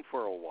talking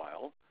for a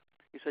while,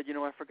 he said,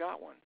 I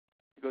forgot one.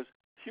 He goes,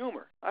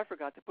 humor. I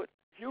forgot to put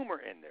humor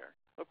in there.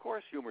 Of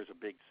course, humor is a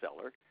big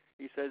seller.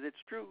 He says,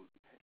 it's true.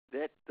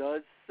 That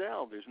does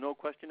sell. There's no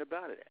question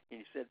about it. And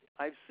he said,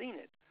 I've seen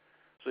it.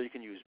 So you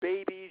can use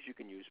babies, you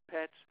can use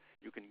pets,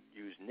 you can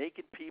use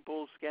naked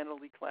people,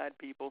 scantily clad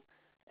people,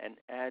 and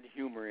add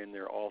humor in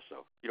there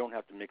also. You don't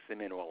have to mix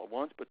them in all at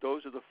once, but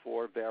those are the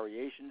 4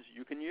 variations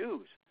you can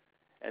use.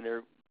 And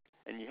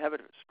you have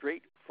it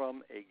straight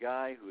from a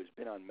guy who has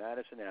been on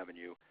Madison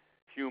Avenue.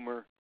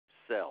 Humor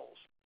sells.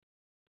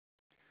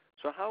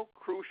 So how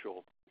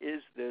crucial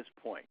is this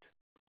point?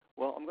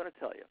 Well, I'm going to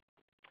tell you.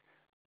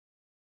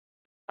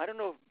 I don't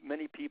know if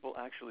many people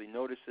actually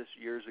noticed this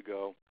years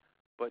ago,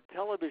 but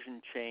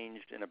television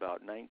changed in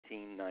about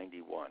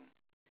 1991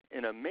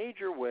 in a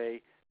major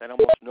way that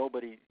almost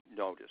nobody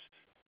noticed.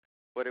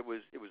 But it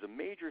was a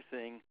major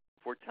thing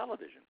for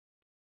television.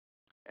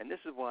 And this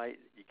is why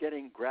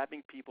you're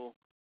grabbing people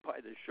by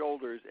the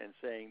shoulders and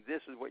saying,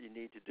 this is what you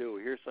need to do.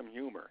 Here's some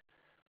humor.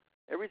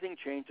 Everything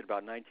changed in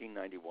about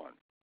 1991.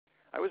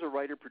 I was a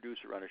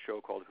writer-producer on a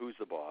show called Who's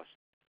the Boss?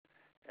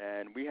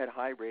 And we had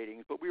high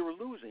ratings, but we were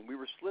losing. We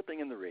were slipping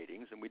in the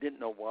ratings, and we didn't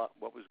know what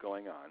was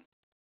going on.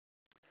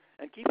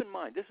 And keep in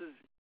mind, this is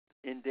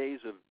in days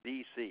of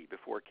BC,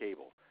 before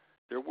cable.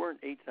 There weren't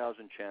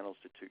 8,000 channels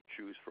to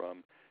choose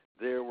from.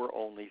 There were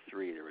only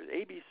 3. There was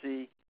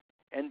ABC,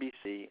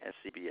 NBC, and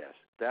CBS.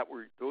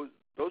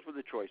 Those were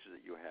the choices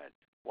that you had.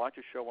 Watch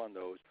a show on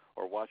those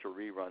or watch a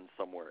rerun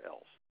somewhere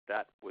else.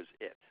 That was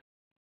it.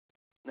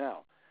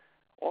 Now,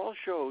 all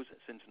shows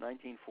since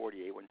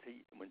 1948,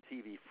 when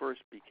TV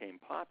first became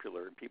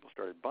popular and people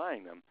started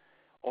buying them,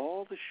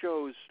 all the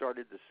shows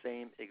started the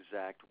same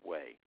exact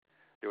way.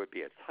 There would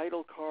be a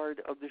title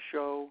card of the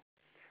show.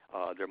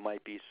 There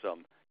might be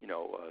some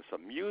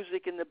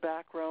music in the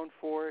background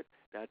for it.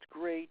 That's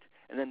great.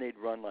 And then they'd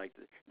run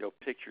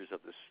pictures of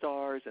the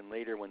stars. And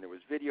later, when there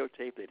was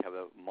videotape, they'd have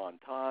a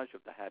montage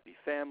of the happy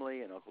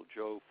family and Uncle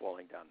Joe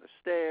falling down the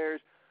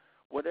stairs.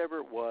 Whatever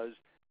it was,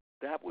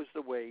 that was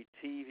the way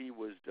TV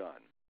was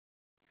done.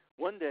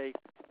 One day,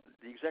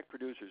 the exec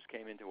producers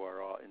came into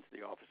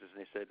the offices and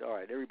they said, all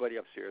right, everybody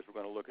upstairs, we're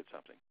going to look at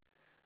something.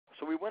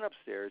 So we went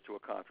upstairs to a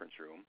conference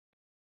room.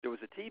 There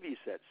was a TV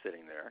set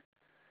sitting there,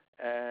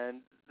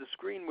 and the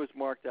screen was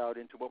marked out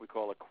into what we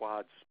call a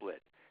quad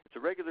split. It's a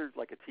regular,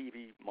 like a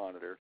TV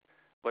monitor,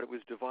 but it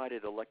was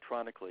divided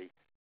electronically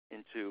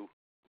into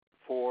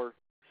 4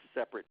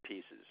 separate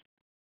pieces.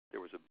 There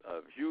was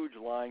a huge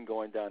line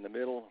going down the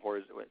middle,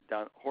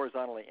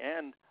 horizontally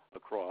and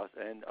across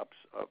and up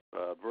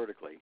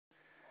vertically,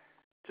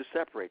 to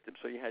separate them.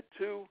 So you had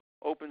 2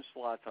 open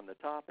slots on the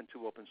top and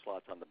 2 open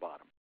slots on the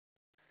bottom.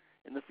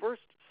 In the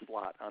first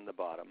slot on the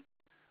bottom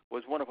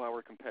was one of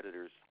our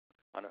competitors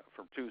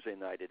from Tuesday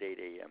night at 8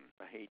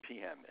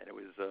 p.m. And it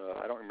was,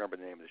 I don't remember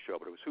the name of the show,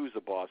 but it was Who's the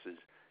Bosses,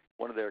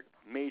 one of their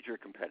major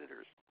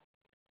competitors.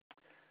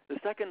 The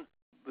second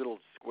little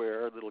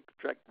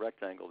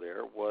rectangle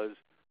there was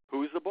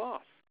Who's the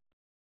Boss?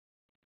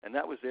 And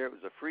that was there. It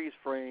was a freeze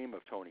frame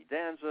of Tony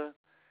Danza.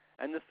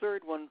 And the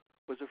third one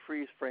was a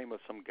freeze frame of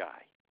some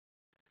guy.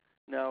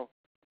 Now,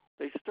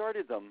 the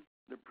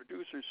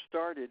producers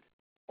started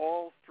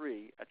all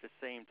 3 at the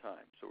same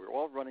time. So we were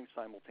all running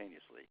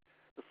simultaneously.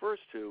 The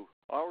first 2,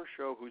 our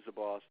show, Who's the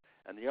Boss,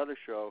 and the other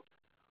show,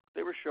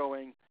 they were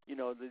showing,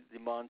 the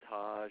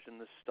montage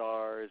and the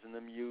stars and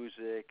the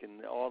music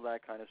and all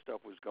that kind of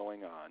stuff was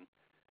going on.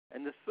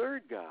 And the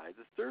third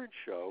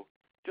show,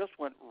 just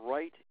went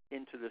right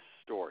into the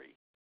story.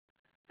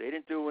 They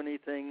didn't do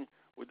anything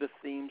with the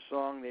theme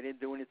song. They didn't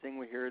do anything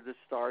with here are the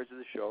stars of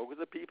the show, because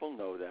the people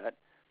know that.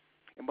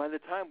 And by the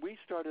time we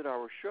started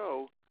our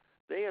show,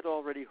 they had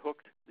already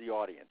hooked the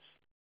audience.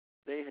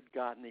 They had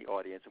gotten the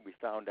audience, and we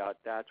found out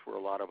that's where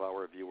a lot of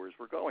our viewers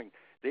were going.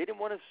 They didn't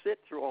want to sit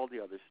through all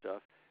the other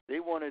stuff. They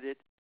wanted it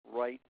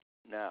right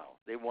now.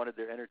 They wanted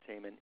their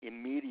entertainment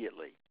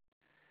immediately.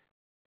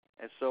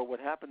 And so what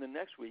happened the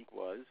next week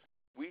was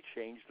we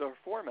changed the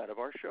format of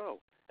our show.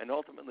 And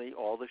ultimately,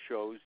 all the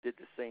shows did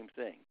the same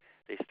thing.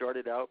 They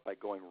started out by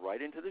going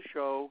right into the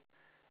show,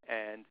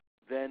 and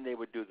then they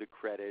would do the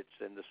credits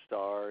and the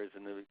stars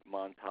and the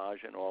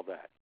montage and all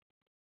that.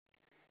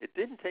 It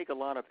didn't take a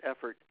lot of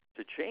effort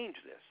to change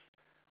this.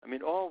 I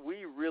mean, all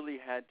we really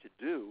had to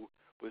do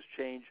was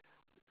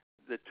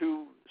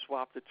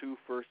swap the 2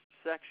 first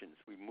sections.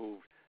 We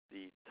moved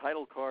the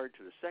title card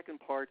to the second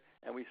part,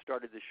 and we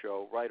started the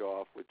show right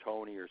off with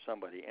Tony or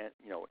somebody,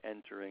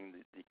 entering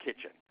the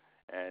kitchen.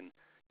 And,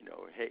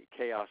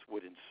 chaos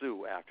would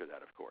ensue after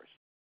that, of course.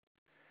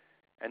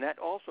 And that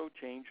also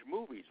changed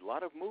movies. A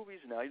lot of movies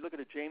now, you look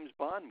at a James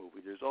Bond movie,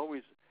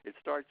 it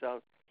starts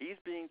out, he's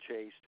being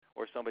chased,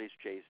 or somebody's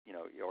chased,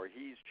 or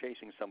he's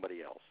chasing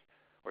somebody else.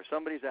 Or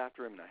somebody's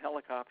after him in a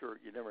helicopter,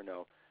 you never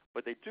know.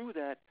 But they do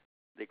that,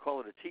 they call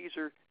it a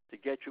teaser to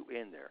get you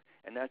in there.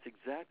 And that's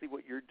exactly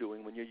what you're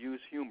doing when you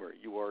use humor.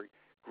 You are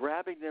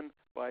grabbing them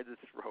by the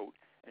throat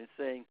and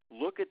saying,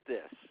 look at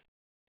this.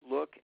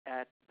 Look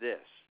at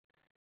this.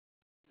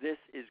 This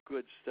is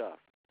good stuff.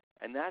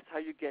 And that's how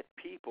you get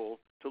people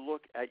to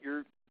look at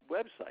your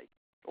website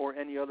or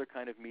any other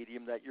kind of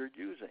medium that you're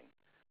using.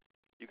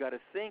 You got to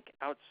think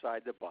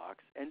outside the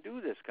box and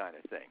do this kind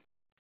of thing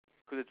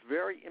because it's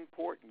very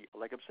important.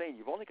 Like I'm saying,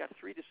 you've only got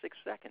 3 to 6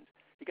 seconds.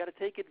 You got to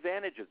take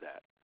advantage of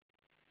that.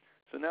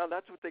 So now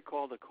that's what they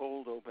call the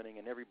cold opening,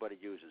 and everybody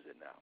uses it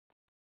now.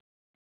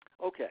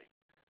 Okay,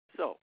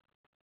 so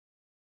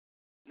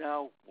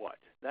now what?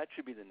 That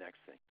should be the next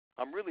thing.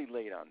 I'm really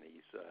late on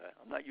these.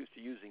 I'm not used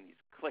to using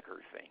these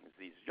clicker things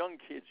these young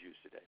kids use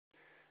today.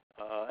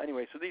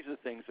 Anyway, so these are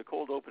the things. The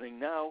cold opening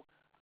now,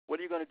 what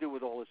are you going to do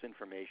with all this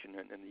information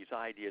and these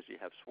ideas you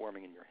have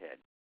swarming in your head?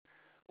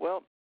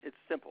 Well, it's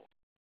simple.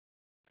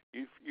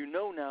 You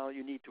know now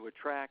you need to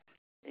attract,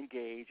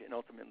 engage, and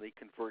ultimately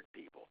convert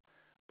people.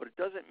 But it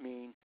doesn't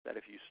mean that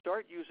if you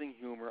start using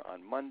humor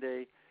on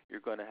Monday, you're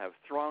going to have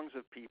throngs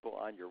of people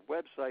on your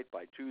website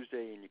by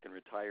Tuesday and you can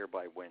retire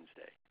by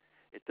Wednesday.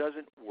 It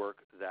doesn't work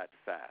that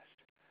fast.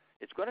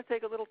 It's going to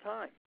take a little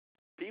time.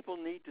 People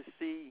need to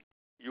see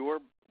your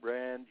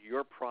brand,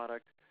 your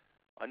product,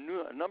 a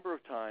number of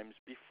times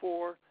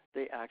before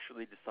they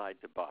actually decide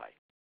to buy,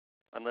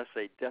 unless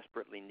they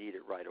desperately need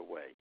it right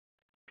away.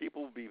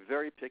 People will be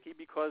very picky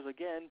because,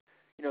 again,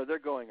 they're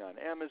going on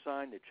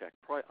Amazon to check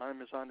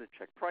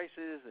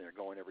prices, and they're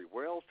going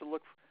everywhere else to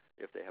look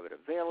if they have it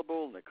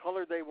available and the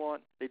color they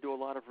want. They do a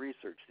lot of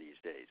research these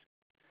days.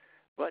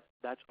 But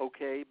that's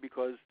okay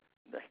because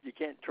you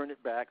can't turn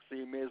it back, so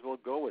you may as well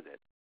go with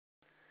it.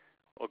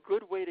 A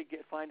good way to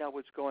find out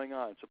what's going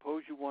on.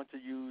 Suppose you want to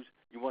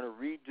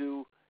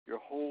redo your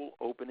whole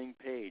opening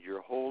page,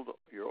 want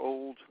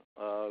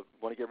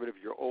to get rid of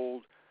your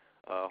old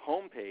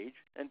home page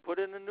and put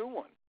in a new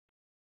one.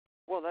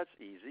 Well, that's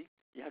easy.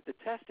 You have to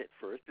test it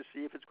first to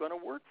see if it's going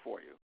to work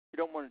for you. You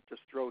don't want to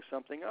just throw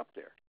something up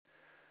there.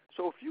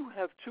 So if you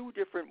have 2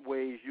 different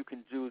ways you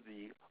can do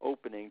the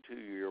opening to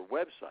your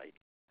website,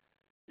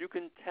 you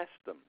can test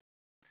them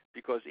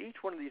because each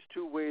one of these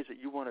 2 ways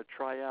that you want to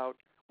try out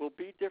will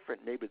be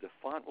different. Maybe the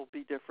font will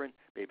be different.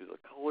 Maybe the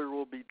color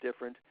will be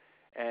different.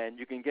 And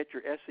you can get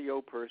your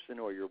SEO person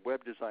or your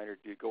web designer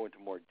to go into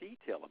more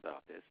detail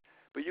about this.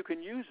 But you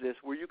can use this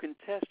where you can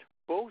test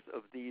both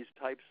of these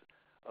types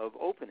of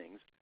openings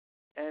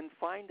and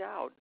find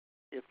out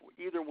if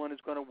either one is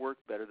going to work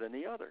better than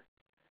the other.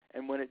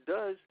 And when it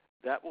does,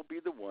 that will be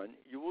the one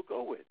you will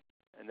go with.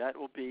 And that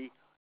will be,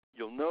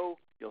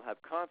 you'll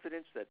have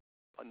confidence that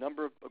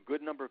a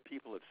good number of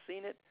people have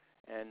seen it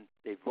and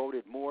they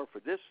voted more for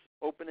this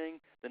opening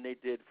than they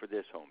did for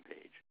this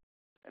homepage.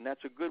 And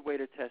that's a good way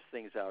to test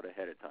things out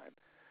ahead of time.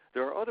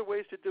 There are other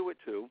ways to do it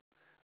too,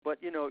 but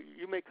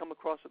you may come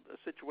across a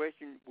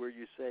situation where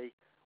you say,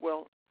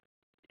 well,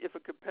 if a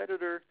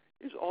competitor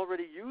is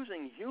already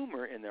using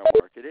humor in their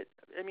market,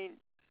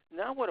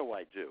 now what do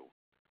I do?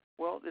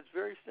 Well, it's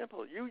very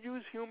simple. You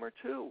use humor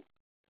too.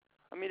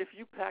 If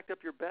you packed up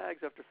your bags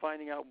after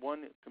finding out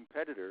one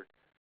competitor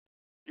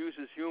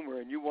uses humor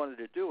and you wanted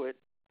to do it,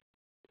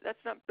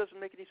 doesn't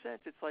make any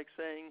sense. It's like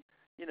saying,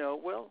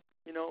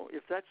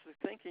 if that's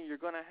the thinking you're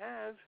going to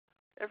have,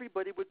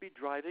 everybody would be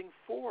driving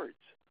Fords.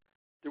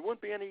 There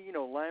wouldn't be any,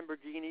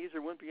 Lamborghinis.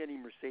 There wouldn't be any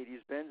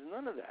Mercedes-Benz,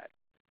 none of that.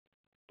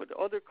 But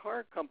other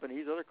car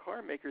companies, other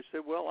car makers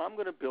said, well, I'm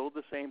going to build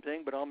the same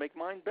thing, but I'll make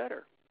mine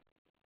better.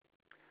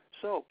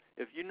 So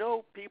if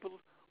people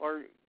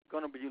are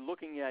going to be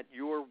looking at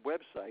your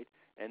website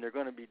and they're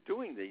going to be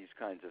doing these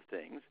kinds of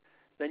things,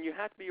 then you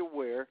have to be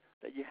aware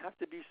that you have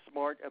to be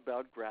smart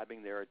about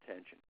grabbing their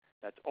attention.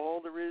 That's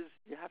all there is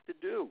you have to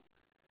do.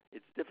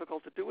 It's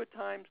difficult to do at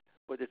times,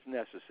 but it's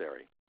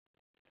necessary.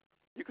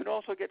 You can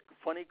also get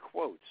funny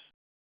quotes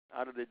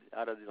out of the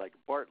like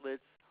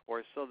Bartlett's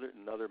or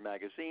another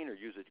magazine, or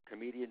use a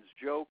comedian's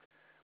joke.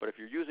 But if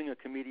you're using a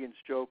comedian's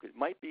joke, it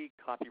might be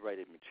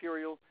copyrighted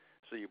material,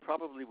 so you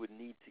probably would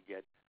need to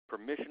get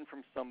permission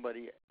from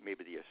somebody,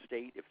 maybe the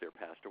estate if they're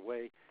passed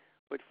away.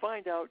 But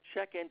find out,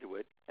 check into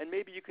it, and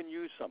maybe you can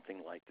use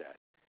something like that.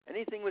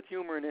 Anything with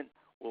humor in it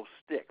will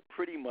stick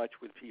pretty much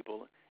with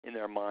people in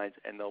their minds,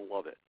 and they'll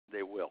love it.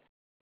 They will.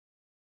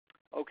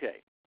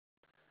 Okay,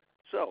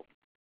 so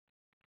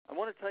I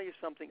want to tell you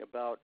something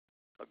about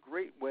a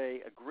great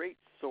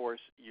source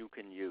you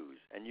can use.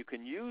 And you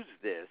can use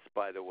this,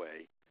 by the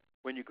way,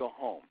 when you go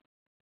home.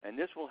 And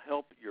this will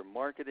help your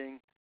marketing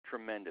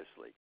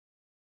tremendously.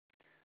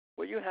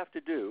 What you have to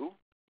do,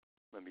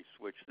 let me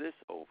switch this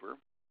over,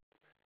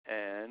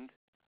 and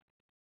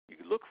you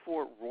can look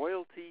for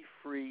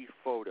royalty-free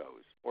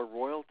photos or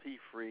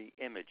royalty-free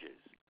images.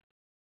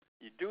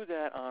 You do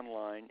that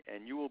online,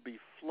 and you will be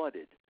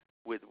flooded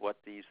with what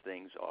these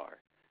things are.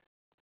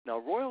 Now,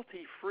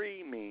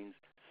 royalty-free means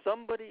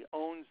somebody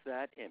owns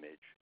that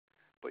image,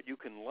 but you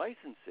can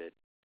license it,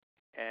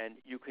 and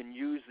you can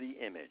use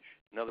the image.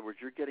 In other words,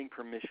 you're getting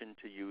permission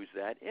to use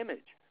that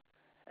image.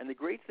 And the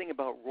great thing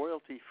about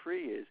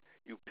royalty-free is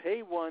you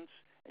pay once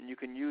and you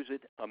can use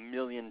it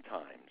 1,000,000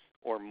 times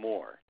or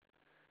more.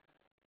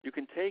 You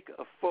can take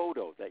a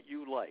photo that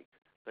you like.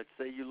 Let's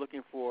say you're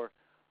looking for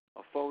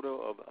a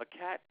photo of a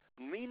cat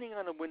leaning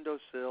on a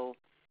windowsill,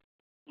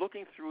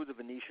 looking through the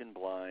Venetian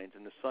blinds,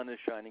 and the sun is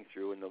shining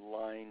through, and the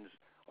lines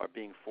are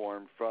being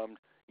formed from,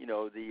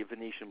 the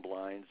Venetian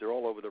blinds. They're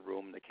all over the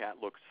room. The cat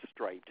looks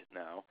striped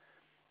now.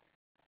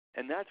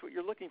 And that's what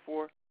you're looking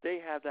for. They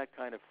have that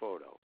kind of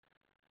photo.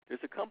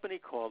 There's a company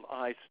called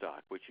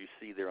iStock, which you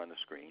see there on the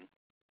screen.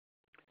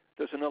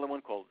 There's another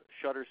one called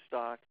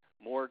Shutterstock,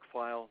 Morgue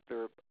File.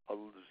 There are a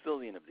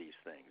zillion of these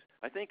things.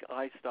 I think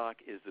iStock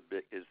is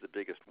the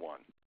biggest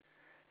one.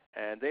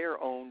 And they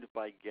are owned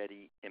by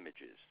Getty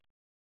Images.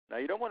 Now,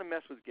 you don't want to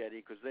mess with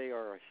Getty because they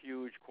are a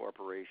huge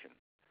corporation.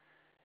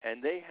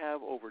 And they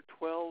have over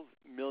 12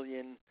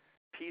 million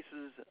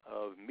pieces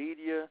of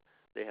media.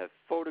 They have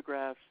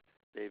photographs.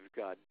 They've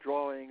got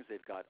drawings.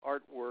 They've got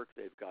artwork.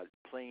 They've got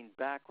plain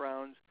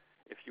backgrounds.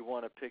 If you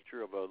want a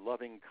picture of a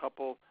loving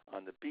couple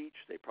on the beach,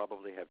 they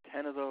probably have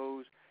 10 of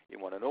those. You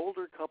want an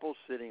older couple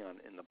sitting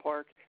in the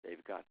park,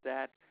 they've got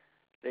that.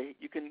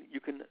 You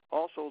can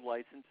also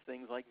license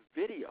things like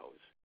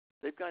videos.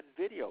 They've got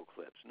video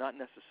clips, not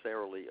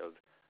necessarily of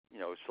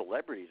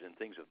celebrities and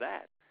things of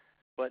that,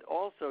 but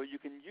also you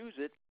can use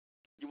it.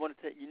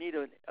 You need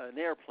an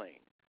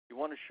airplane. You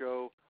want to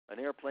show an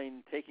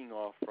airplane taking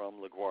off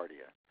from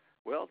LaGuardia.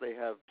 Well, they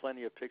have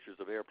plenty of pictures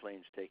of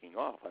airplanes taking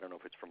off. I don't know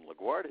if it's from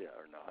LaGuardia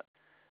or not,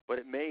 but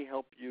it may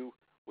help you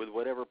with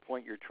whatever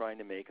point you're trying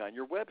to make on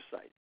your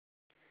website.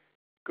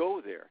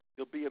 Go there.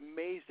 You'll be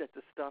amazed at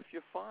the stuff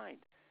you find.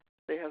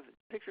 They have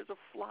pictures of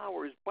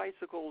flowers,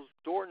 bicycles,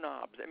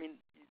 doorknobs. I mean,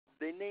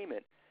 they name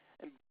it.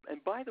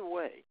 And by the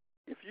way,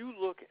 if you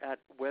look at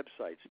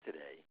websites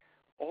today,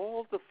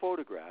 all the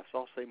photographs,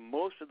 I'll say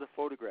most of the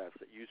photographs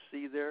that you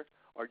see there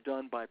are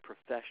done by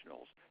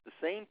professionals, the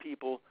same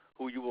people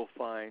who you will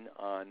find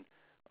on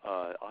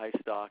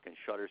iStock and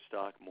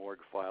Shutterstock,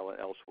 Morgue File, and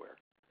elsewhere.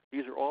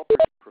 These are all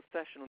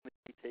professionally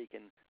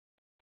taken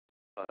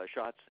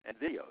shots and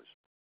videos.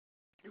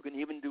 You can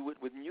even do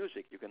it with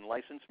music. You can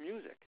license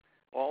music,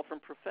 all from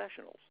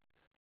professionals.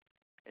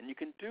 And you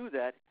can do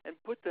that and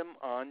put them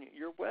on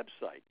your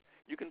website.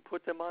 You can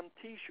put them on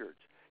T-shirts.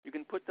 You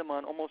can put them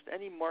on almost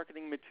any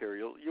marketing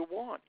material you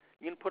want.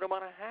 You can put them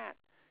on a hat.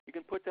 You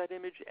can put that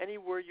image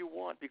anywhere you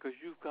want because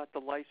you've got the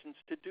license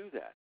to do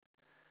that.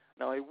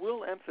 Now, I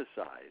will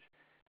emphasize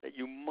that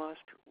you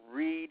must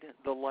read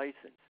the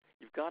license.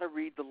 You've got to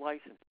read the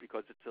license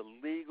because it's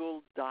a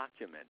legal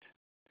document.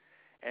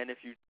 And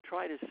if you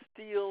try to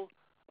steal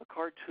a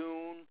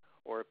cartoon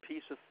or a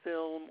piece of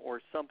film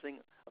or something,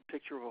 a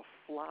picture of a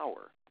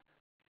flower,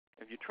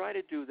 if you try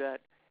to do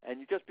that,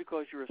 and just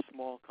because you're a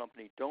small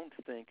company, don't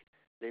think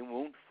they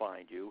won't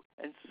find you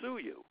and sue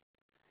you.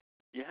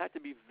 You have to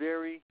be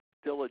very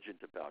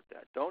diligent about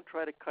that. Don't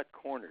try to cut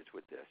corners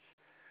with this.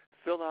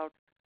 Fill out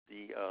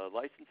the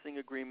licensing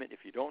agreement.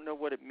 If you don't know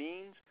what it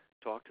means,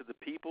 talk to the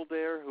people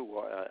there who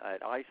are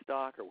at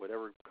iStock or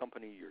whatever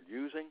company you're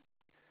using.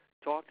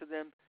 Talk to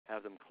them,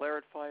 have them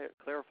clarify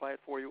it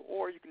for you,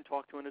 or you can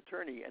talk to an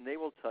attorney and they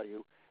will tell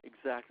you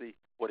exactly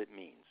what it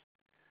means.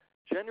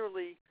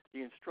 Generally,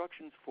 the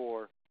instructions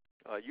for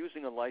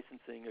using a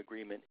licensing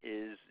agreement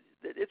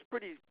it's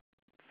pretty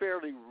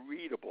fairly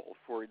readable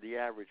for the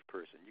average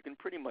person. You can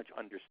pretty much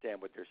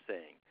understand what they're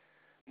saying.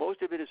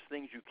 Most of it is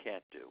things you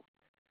can't do.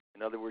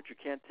 In other words, you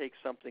can't take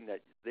something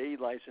that they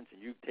license and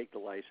you take the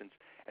license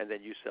and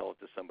then you sell it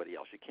to somebody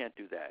else. You can't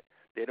do that.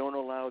 They don't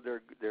allow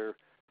their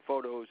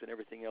photos and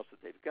everything else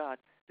that they've got.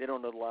 They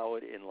don't allow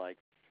it in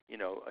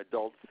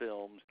adult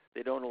films.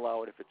 They don't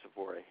allow it if it's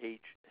for a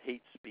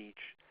hate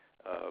speech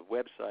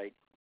website.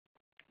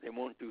 They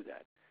won't do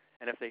that.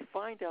 And if they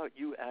find out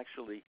you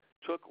actually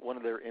took one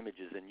of their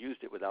images and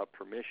used it without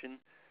permission,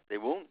 they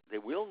will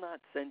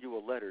not send you a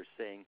letter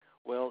saying,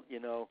 well,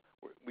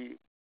 we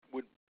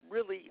would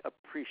really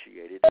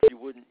appreciate it if you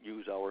wouldn't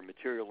use our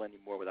material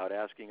anymore without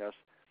asking us.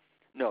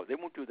 No, they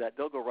won't do that.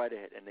 They'll go right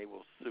ahead and they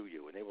will sue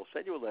you. And they will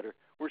send you a letter,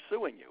 we're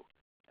suing you.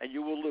 And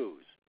you will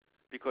lose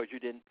because you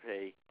didn't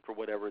pay for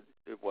whatever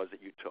it was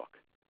that you took.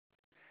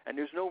 And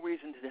there's no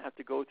reason to have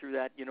to go through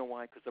that. You know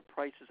why? Because the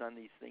prices on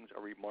these things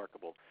are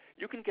remarkable.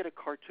 You can get a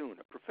cartoon,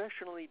 a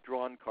professionally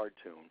drawn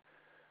cartoon.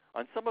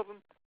 On some of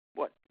them,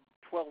 $12,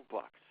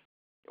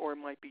 or it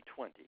might be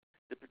 $20.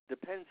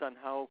 Depends on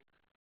how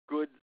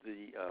good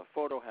the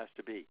photo has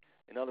to be.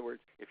 In other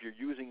words, if you're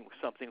using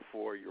something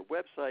for your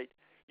website,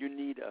 you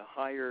need a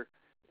higher,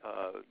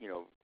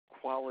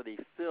 quality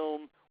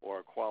film or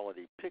a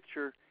quality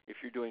picture.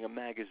 If you're doing a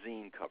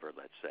magazine cover,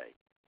 let's say,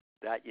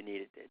 that you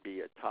need it to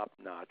be a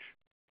top-notch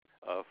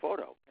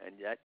photo, and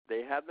yet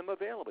they have them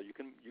available. You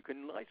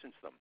can license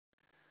them.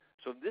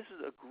 So this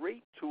is a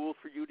great tool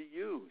for you to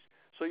use.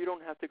 So you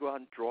don't have to go out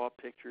and draw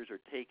pictures or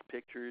take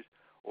pictures,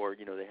 or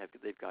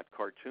they've got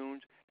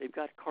cartoons. They've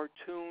got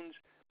cartoons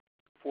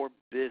for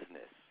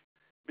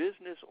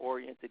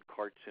business-oriented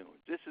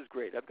cartoons. This is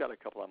great. I've got a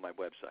couple on my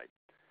website.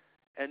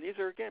 And these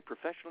are, again,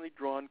 professionally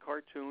drawn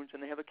cartoons,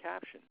 and they have a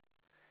caption.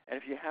 And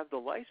if you have the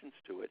license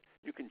to it,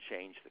 you can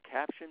change the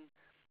caption,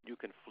 you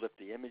can flip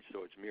the image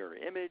so it's mirror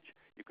image,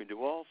 you can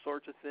do all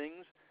sorts of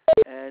things,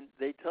 and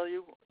they tell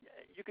you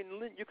you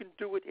can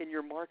do it in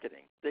your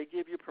marketing. They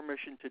give you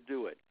permission to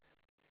do it.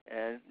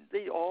 And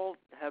they all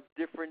have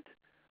different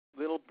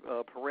little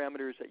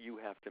parameters that you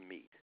have to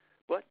meet.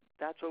 But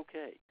that's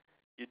okay.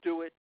 You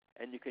do it,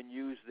 and you can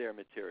use their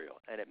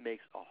material, and it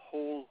makes a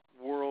whole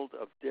world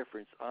of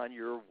difference on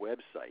your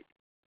website.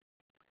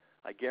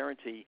 I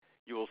guarantee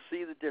you will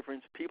see the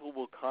difference. People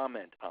will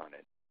comment on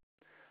it.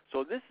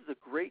 So this is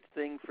a great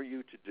thing for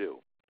you to do.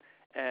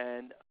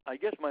 And I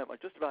guess I'm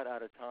just about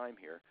out of time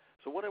here.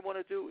 So what I want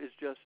to do is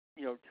just,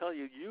 tell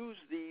you, use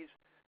these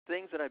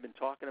things that I've been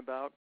talking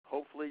about.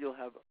 Hopefully you'll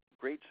have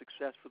great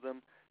success with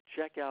them.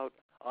 Check out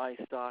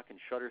iStock and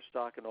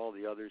Shutterstock and all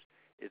the others.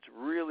 It's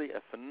really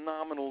a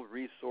phenomenal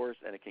resource,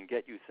 and it can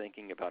get you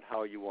thinking about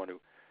how you want to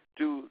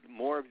do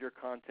more of your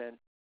content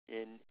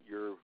in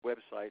your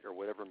website or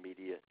whatever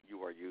media you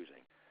are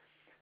using.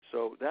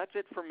 So that's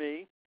it for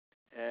me,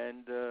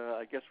 and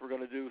I guess we're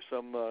going to do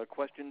some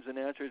questions and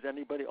answers.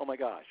 Anybody? Oh, my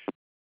gosh.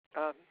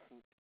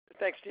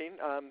 Thanks, Gene.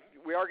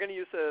 We are going to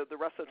use the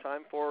rest of the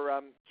time for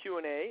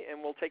Q&A,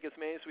 and we'll take as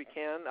many as we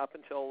can up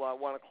until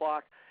 1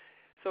 o'clock.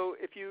 So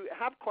if you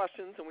have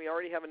questions, and we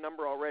already have a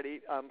number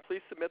already, please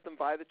submit them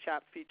via the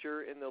chat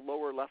feature in the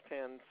lower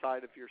left-hand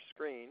side of your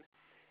screen.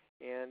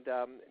 And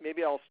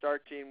maybe I'll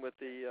start, Gene, with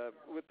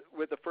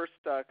the first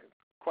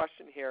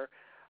question here.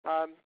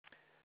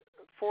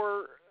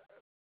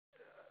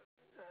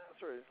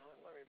 Sorry,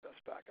 let me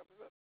just back up a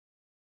bit.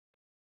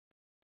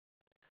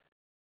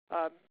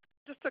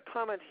 Just a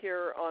comment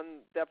here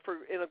on that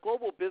in a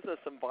global business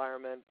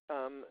environment,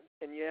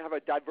 and you have a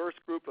diverse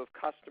group of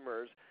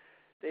customers,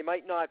 they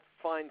might not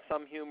find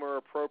some humor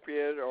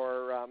appropriate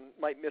or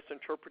might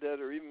misinterpret it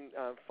or even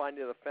find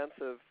it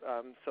offensive.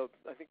 So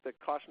I think the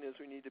caution is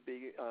we need to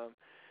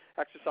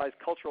exercise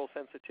cultural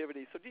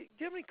sensitivity. So do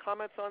you have any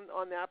comments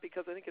on that?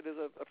 Because I think it is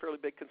a fairly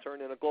big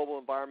concern in a global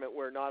environment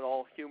where not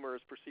all humor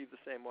is perceived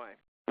the same way.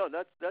 No,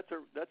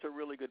 that's a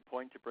really good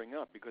point to bring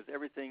up, because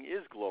everything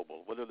is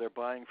global. Whether they're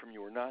buying from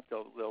you or not,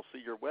 they'll see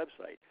your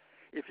website.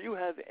 If you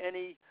have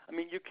any,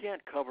 you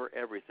can't cover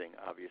everything,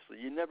 obviously.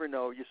 You never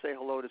know. You say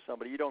hello to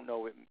somebody, you don't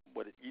know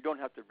you don't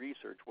have to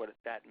research what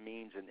that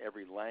means in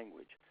every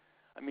language.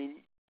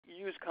 You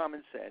use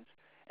common sense.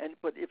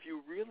 But if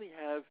you really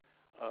have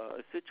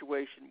a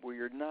situation where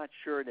you're not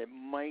sure and it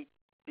might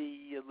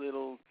be a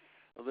little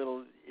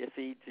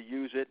iffy to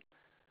use it,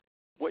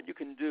 what you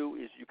can do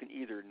is you can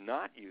either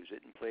not use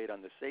it and play it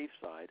on the safe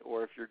side,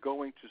 or if you're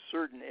going to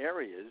certain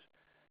areas,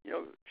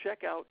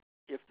 check out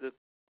if the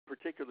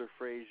particular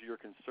phrase you're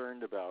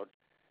concerned about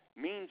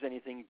means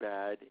anything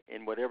bad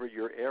in whatever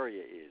your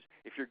area is.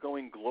 If you're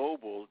going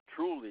global,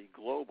 truly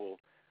global,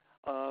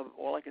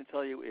 all I can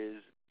tell you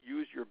is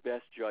use your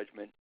best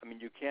judgment.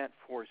 You can't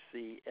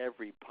foresee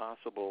every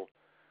possible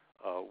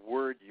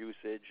word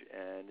usage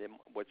and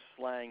what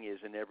slang is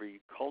in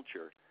every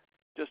culture.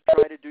 Just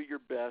try to do your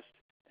best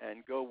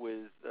and go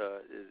with,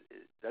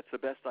 that's the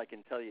best I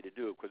can tell you to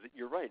do, because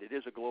you're right, it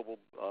is a global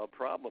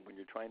problem when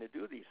you're trying to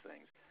do these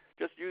things.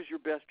 Just use your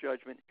best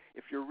judgment.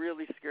 If you're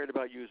really scared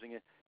about using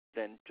it,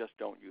 then just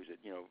don't use it.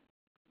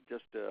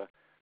 Just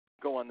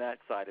go on that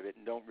side of it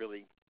and don't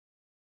really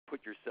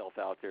put yourself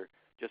out there.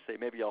 Just say,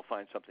 maybe I'll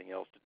find something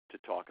else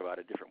to talk about,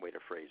 a different way to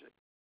phrase it.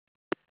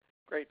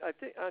 Great. I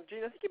think,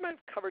 Gene, I think you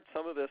might have covered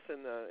some of this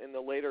in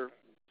the later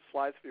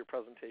slides of your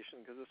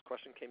presentation, because this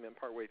question came in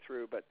partway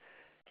through. But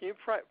can you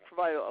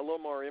provide a little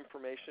more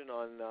information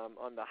on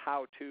the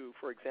how-to?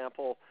 For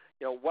example,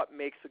 what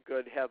makes a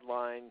good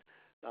headline,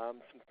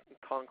 some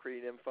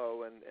concrete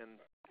info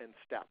and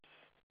steps.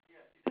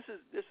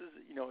 This is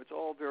it's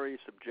all very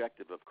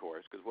subjective, of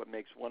course, because what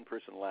makes one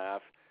person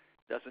laugh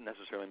doesn't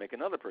necessarily make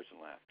another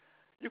person laugh.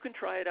 You can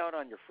try it out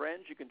on your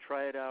friends. You can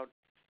try it out,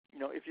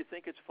 if you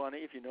think it's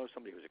funny, if you know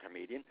somebody who's a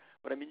comedian.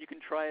 But you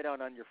can try it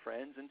out on your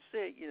friends and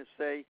say,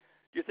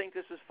 do you think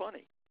this is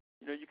funny?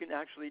 You can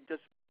actually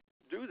just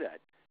do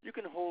that. You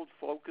can hold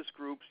focus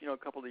groups, a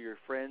couple of your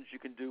friends. You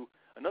can do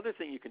another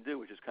thing you can do,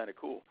 which is kind of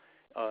cool.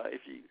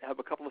 If you have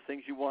a couple of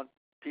things you want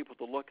people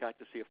to look at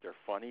to see if they're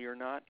funny or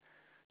not,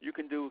 you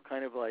can do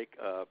kind of like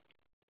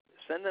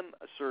send them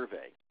a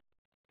survey,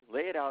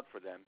 lay it out for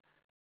them,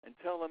 and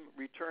tell them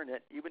return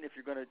it. Even if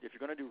you're going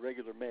to do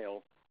regular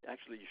mail,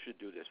 actually you should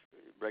do this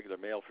regular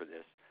mail for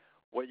this.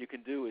 What you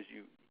can do is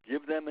you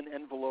give them an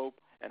envelope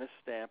and a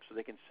stamp so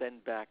they can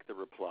send back the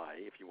reply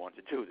if you want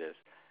to do this.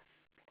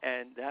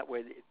 And that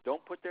way,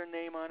 don't put their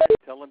name on it.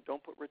 Tell them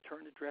don't put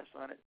return address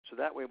on it. So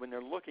that way, when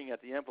they're looking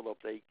at the envelope,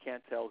 they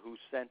can't tell who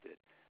sent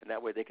it. And that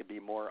way, they can be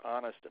more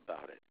honest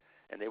about it.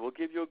 And they will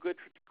give you a good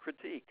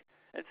critique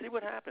and see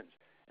what happens.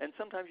 And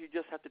sometimes you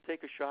just have to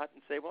take a shot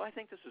and say, well, I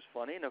think this is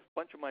funny, and if a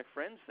bunch of my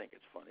friends think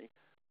it's funny,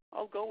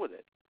 I'll go with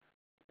it.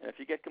 And if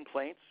you get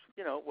complaints,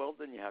 well,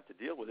 then you have to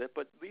deal with it.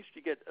 But at least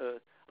you get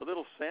a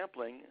little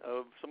sampling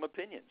of some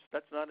opinions.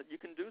 You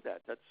can do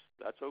that.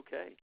 That's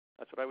okay.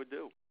 That's what I would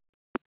do.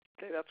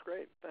 Okay, that's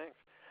great. Thanks.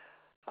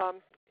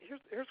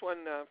 Here's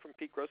one from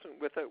Pete Grossman.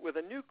 With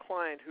a new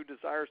client who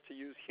desires to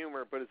use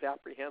humor but is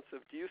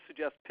apprehensive, do you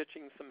suggest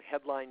pitching some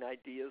headline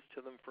ideas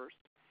to them first?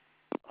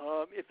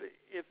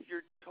 If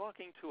you're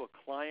talking to a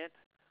client,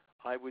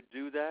 I would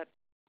do that.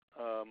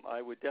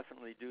 I would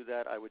definitely do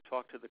that. I would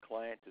talk to the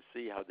client to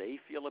see how they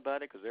feel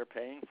about it because they're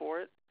paying for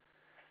it.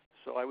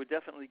 So I would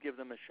definitely give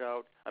them a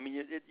shout. I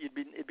mean,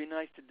 it'd be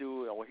nice to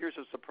do, well, here's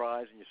a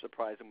surprise, and you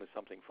surprise them with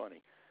something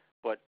funny.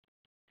 But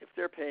if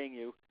they're paying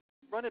you,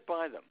 run it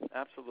by them.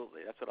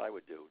 Absolutely. That's what I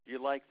would do. Do you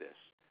like this?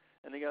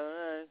 And they go,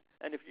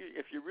 And if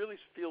you really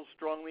feel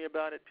strongly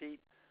about it,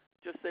 Pete,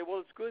 just say, well,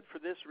 it's good for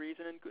this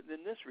reason and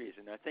this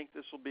reason. I think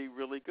this will be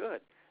really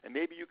good. And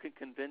maybe you can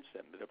convince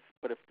them.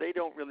 But if they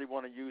don't really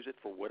want to use it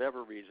for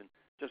whatever reason,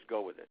 just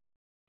go with it.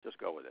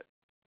 Just go with it.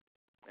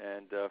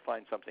 And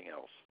find something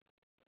else.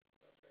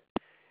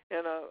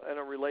 And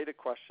a related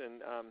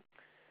question.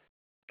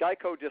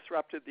 Geico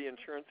disrupted the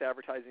insurance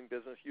advertising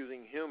business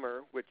using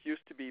humor, which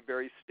used to be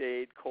very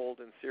staid, cold,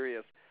 and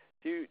serious.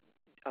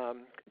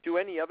 Do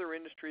any other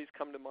industries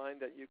come to mind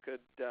that you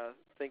could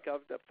think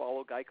of that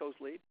follow Geico's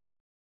lead?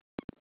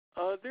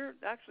 There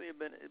actually have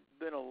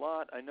been a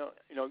lot. I know,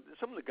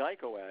 some of the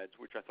Geico ads,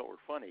 which I thought were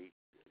funny,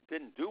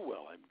 didn't do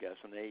well, I guess,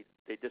 and they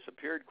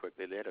disappeared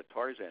quickly. They had a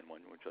Tarzan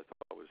one, which I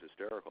thought was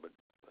hysterical, but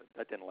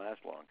that didn't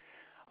last long.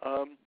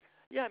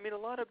 Yeah, I mean,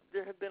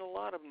 there have been a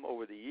lot of them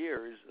over the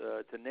years.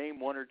 To name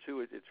one or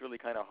two, it's really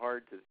kind of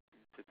hard to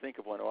think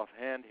of one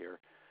offhand here.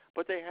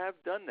 But they have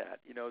done that.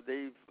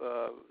 They've,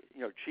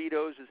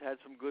 Cheetos has had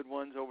some good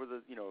ones over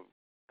the,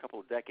 a couple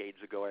of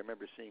decades ago. I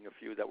remember seeing a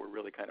few that were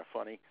really kind of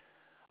funny.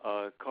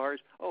 Cars.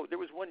 Oh, there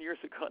was one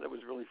years ago that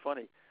was really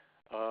funny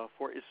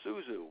for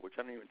Isuzu, which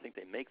I don't even think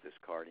they make this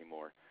car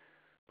anymore.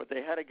 But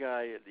they had a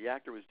guy, the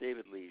actor was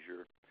David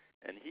Leisure,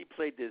 and he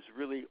played this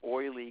really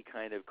oily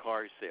kind of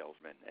car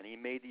salesman, and he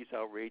made these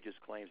outrageous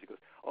claims. He goes,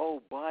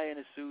 oh, buy an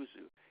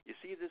Isuzu. You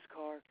see this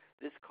car?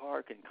 This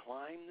car can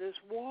climb this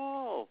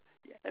wall,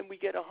 and we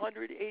get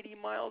 180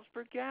 miles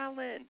per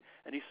gallon.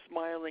 And he's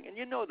smiling, and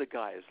the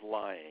guy is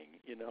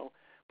lying,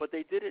 But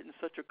they did it in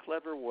such a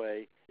clever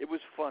way. It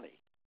was funny.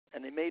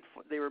 And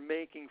they were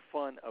making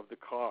fun of the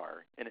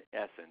car, in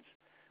essence,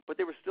 but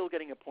they were still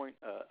getting a point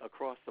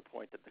across the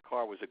point that the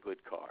car was a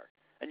good car.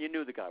 And you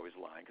knew the guy was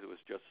lying because it was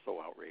just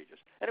so outrageous.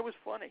 And it was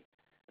funny.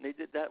 And they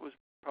did that was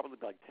probably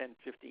like 10,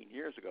 15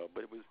 years ago,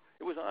 but it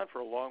was on for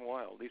a long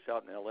while, at least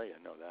out in L.A., I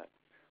know that.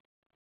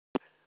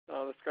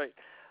 Oh, that's great.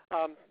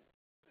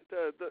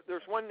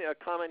 There's one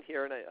comment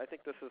here, and I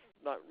think this is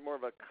not more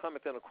of a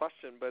comment than a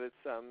question, but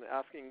it's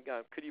asking,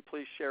 could you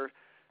please share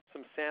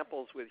some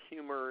samples with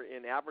humor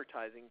in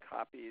advertising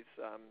copies,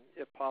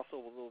 if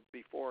possible,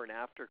 before and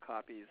after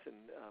copies, and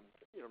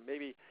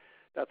maybe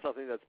that's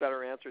something that's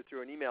better answered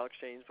through an email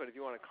exchange. But if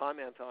you want to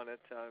comment on it,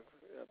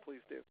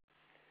 please do.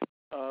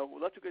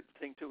 Well, that's a good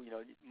thing too.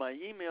 My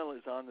email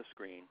is on the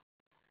screen.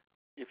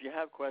 If you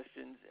have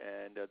questions,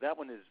 and that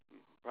one is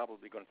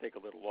probably going to take a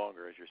little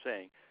longer, as you're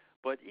saying,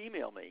 but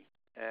email me,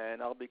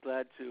 and I'll be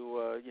glad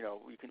to.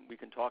 We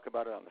can talk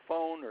about it on the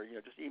phone, or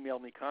just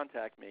email me,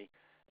 contact me.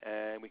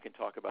 And we can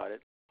talk about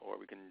it, or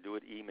we can do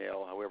it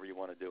email, however you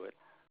want to do it.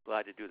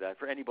 Glad to do that.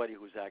 For anybody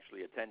who's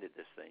actually attended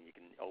this thing, you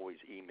can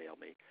always email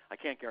me. I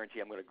can't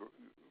guarantee I'm going to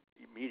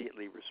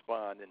immediately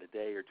respond in a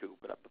day or two,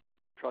 but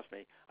trust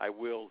me, I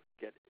will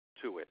get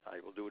to it.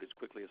 I will do it as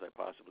quickly as I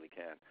possibly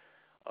can.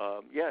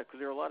 Because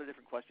there are a lot of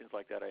different questions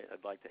like that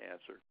I'd like to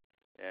answer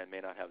and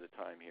may not have the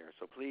time here.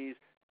 So please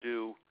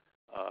do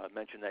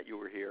mention that you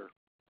were here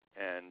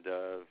and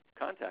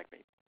contact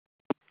me.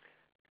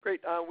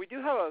 Great. We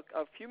do have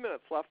a few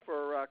minutes left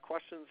for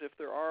questions. If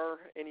there are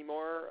any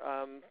more,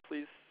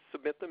 please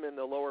submit them in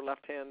the lower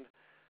left-hand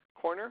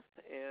corner.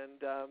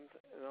 And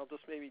I'll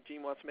just maybe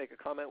Gene wants to make a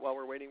comment while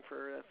we're waiting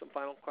for some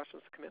final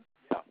questions to come in.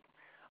 Yeah.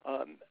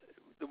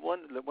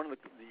 One of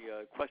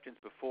the questions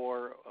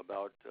before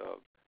about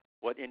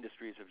what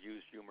industries have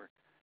used humor,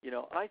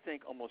 I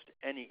think almost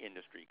any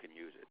industry can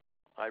use it.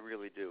 I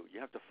really do. You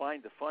have to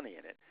find the funny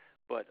in it.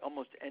 But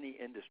almost any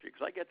industry,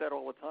 because I get that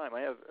all the time.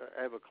 I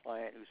have a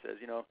client who says,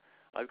 I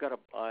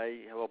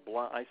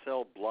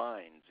sell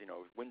blinds,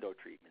 window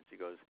treatments. He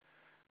goes,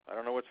 I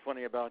don't know what's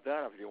funny about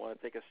that. If you want to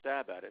take a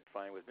stab at it,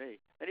 fine with me.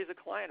 And he's a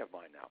client of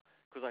mine now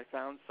because I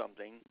found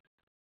something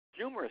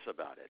humorous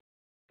about it,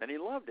 and he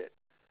loved it.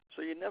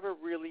 So you never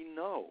really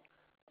know.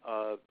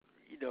 I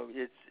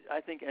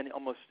think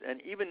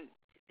even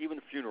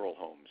funeral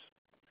homes.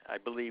 I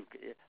believe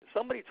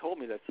somebody told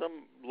me that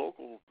some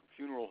local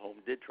funeral home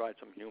did try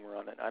some humor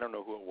on it. I don't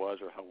know who it was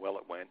or how well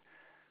it went,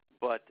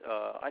 but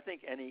I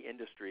think any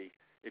industry,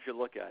 if you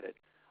look at it,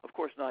 of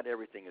course, not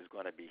everything is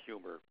going to be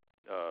humor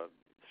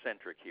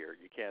centric here.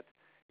 You can't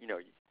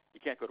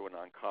go to an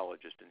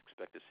oncologist and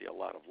expect to see a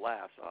lot of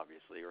laughs,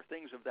 obviously, or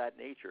things of that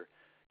nature.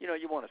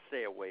 You want to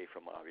stay away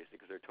from, obviously,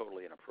 because they're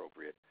totally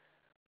inappropriate.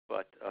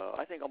 But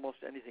I think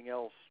almost anything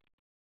else,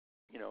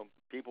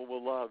 people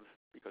will love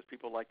because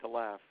people like to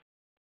laugh.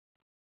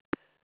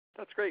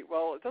 That's great.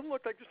 Well, it doesn't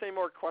look like there's any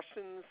more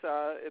questions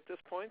at this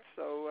point.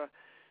 So,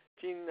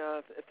 Gene,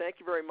 thank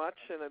you very much,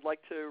 and I'd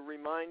like to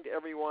remind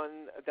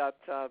everyone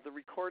that the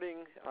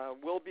recording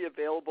will be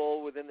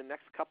available within the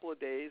next couple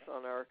of days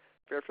on our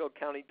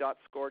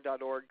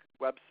fairfieldcounty.score.org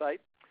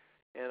website.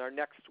 And our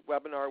next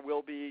webinar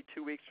will be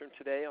 2 weeks from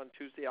today on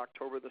Tuesday,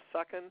 October the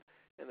 2nd,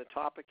 and the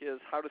topic is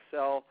how to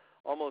sell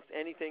almost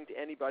anything to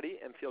anybody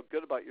and feel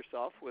good about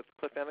yourself, with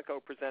Cliff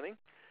Enico presenting.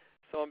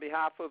 So on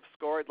behalf of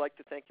SCORE, I'd like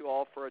to thank you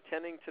all for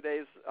attending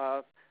today's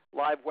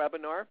live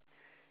webinar.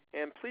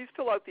 And please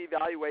fill out the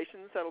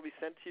evaluations that will be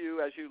sent to you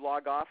as you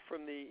log off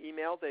from the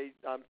email. They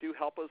do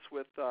help us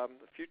with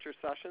future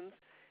sessions.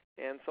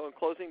 And so in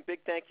closing,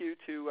 big thank you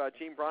to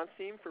Gene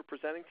Braunstein for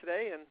presenting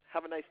today, and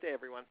have a nice day,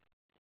 everyone.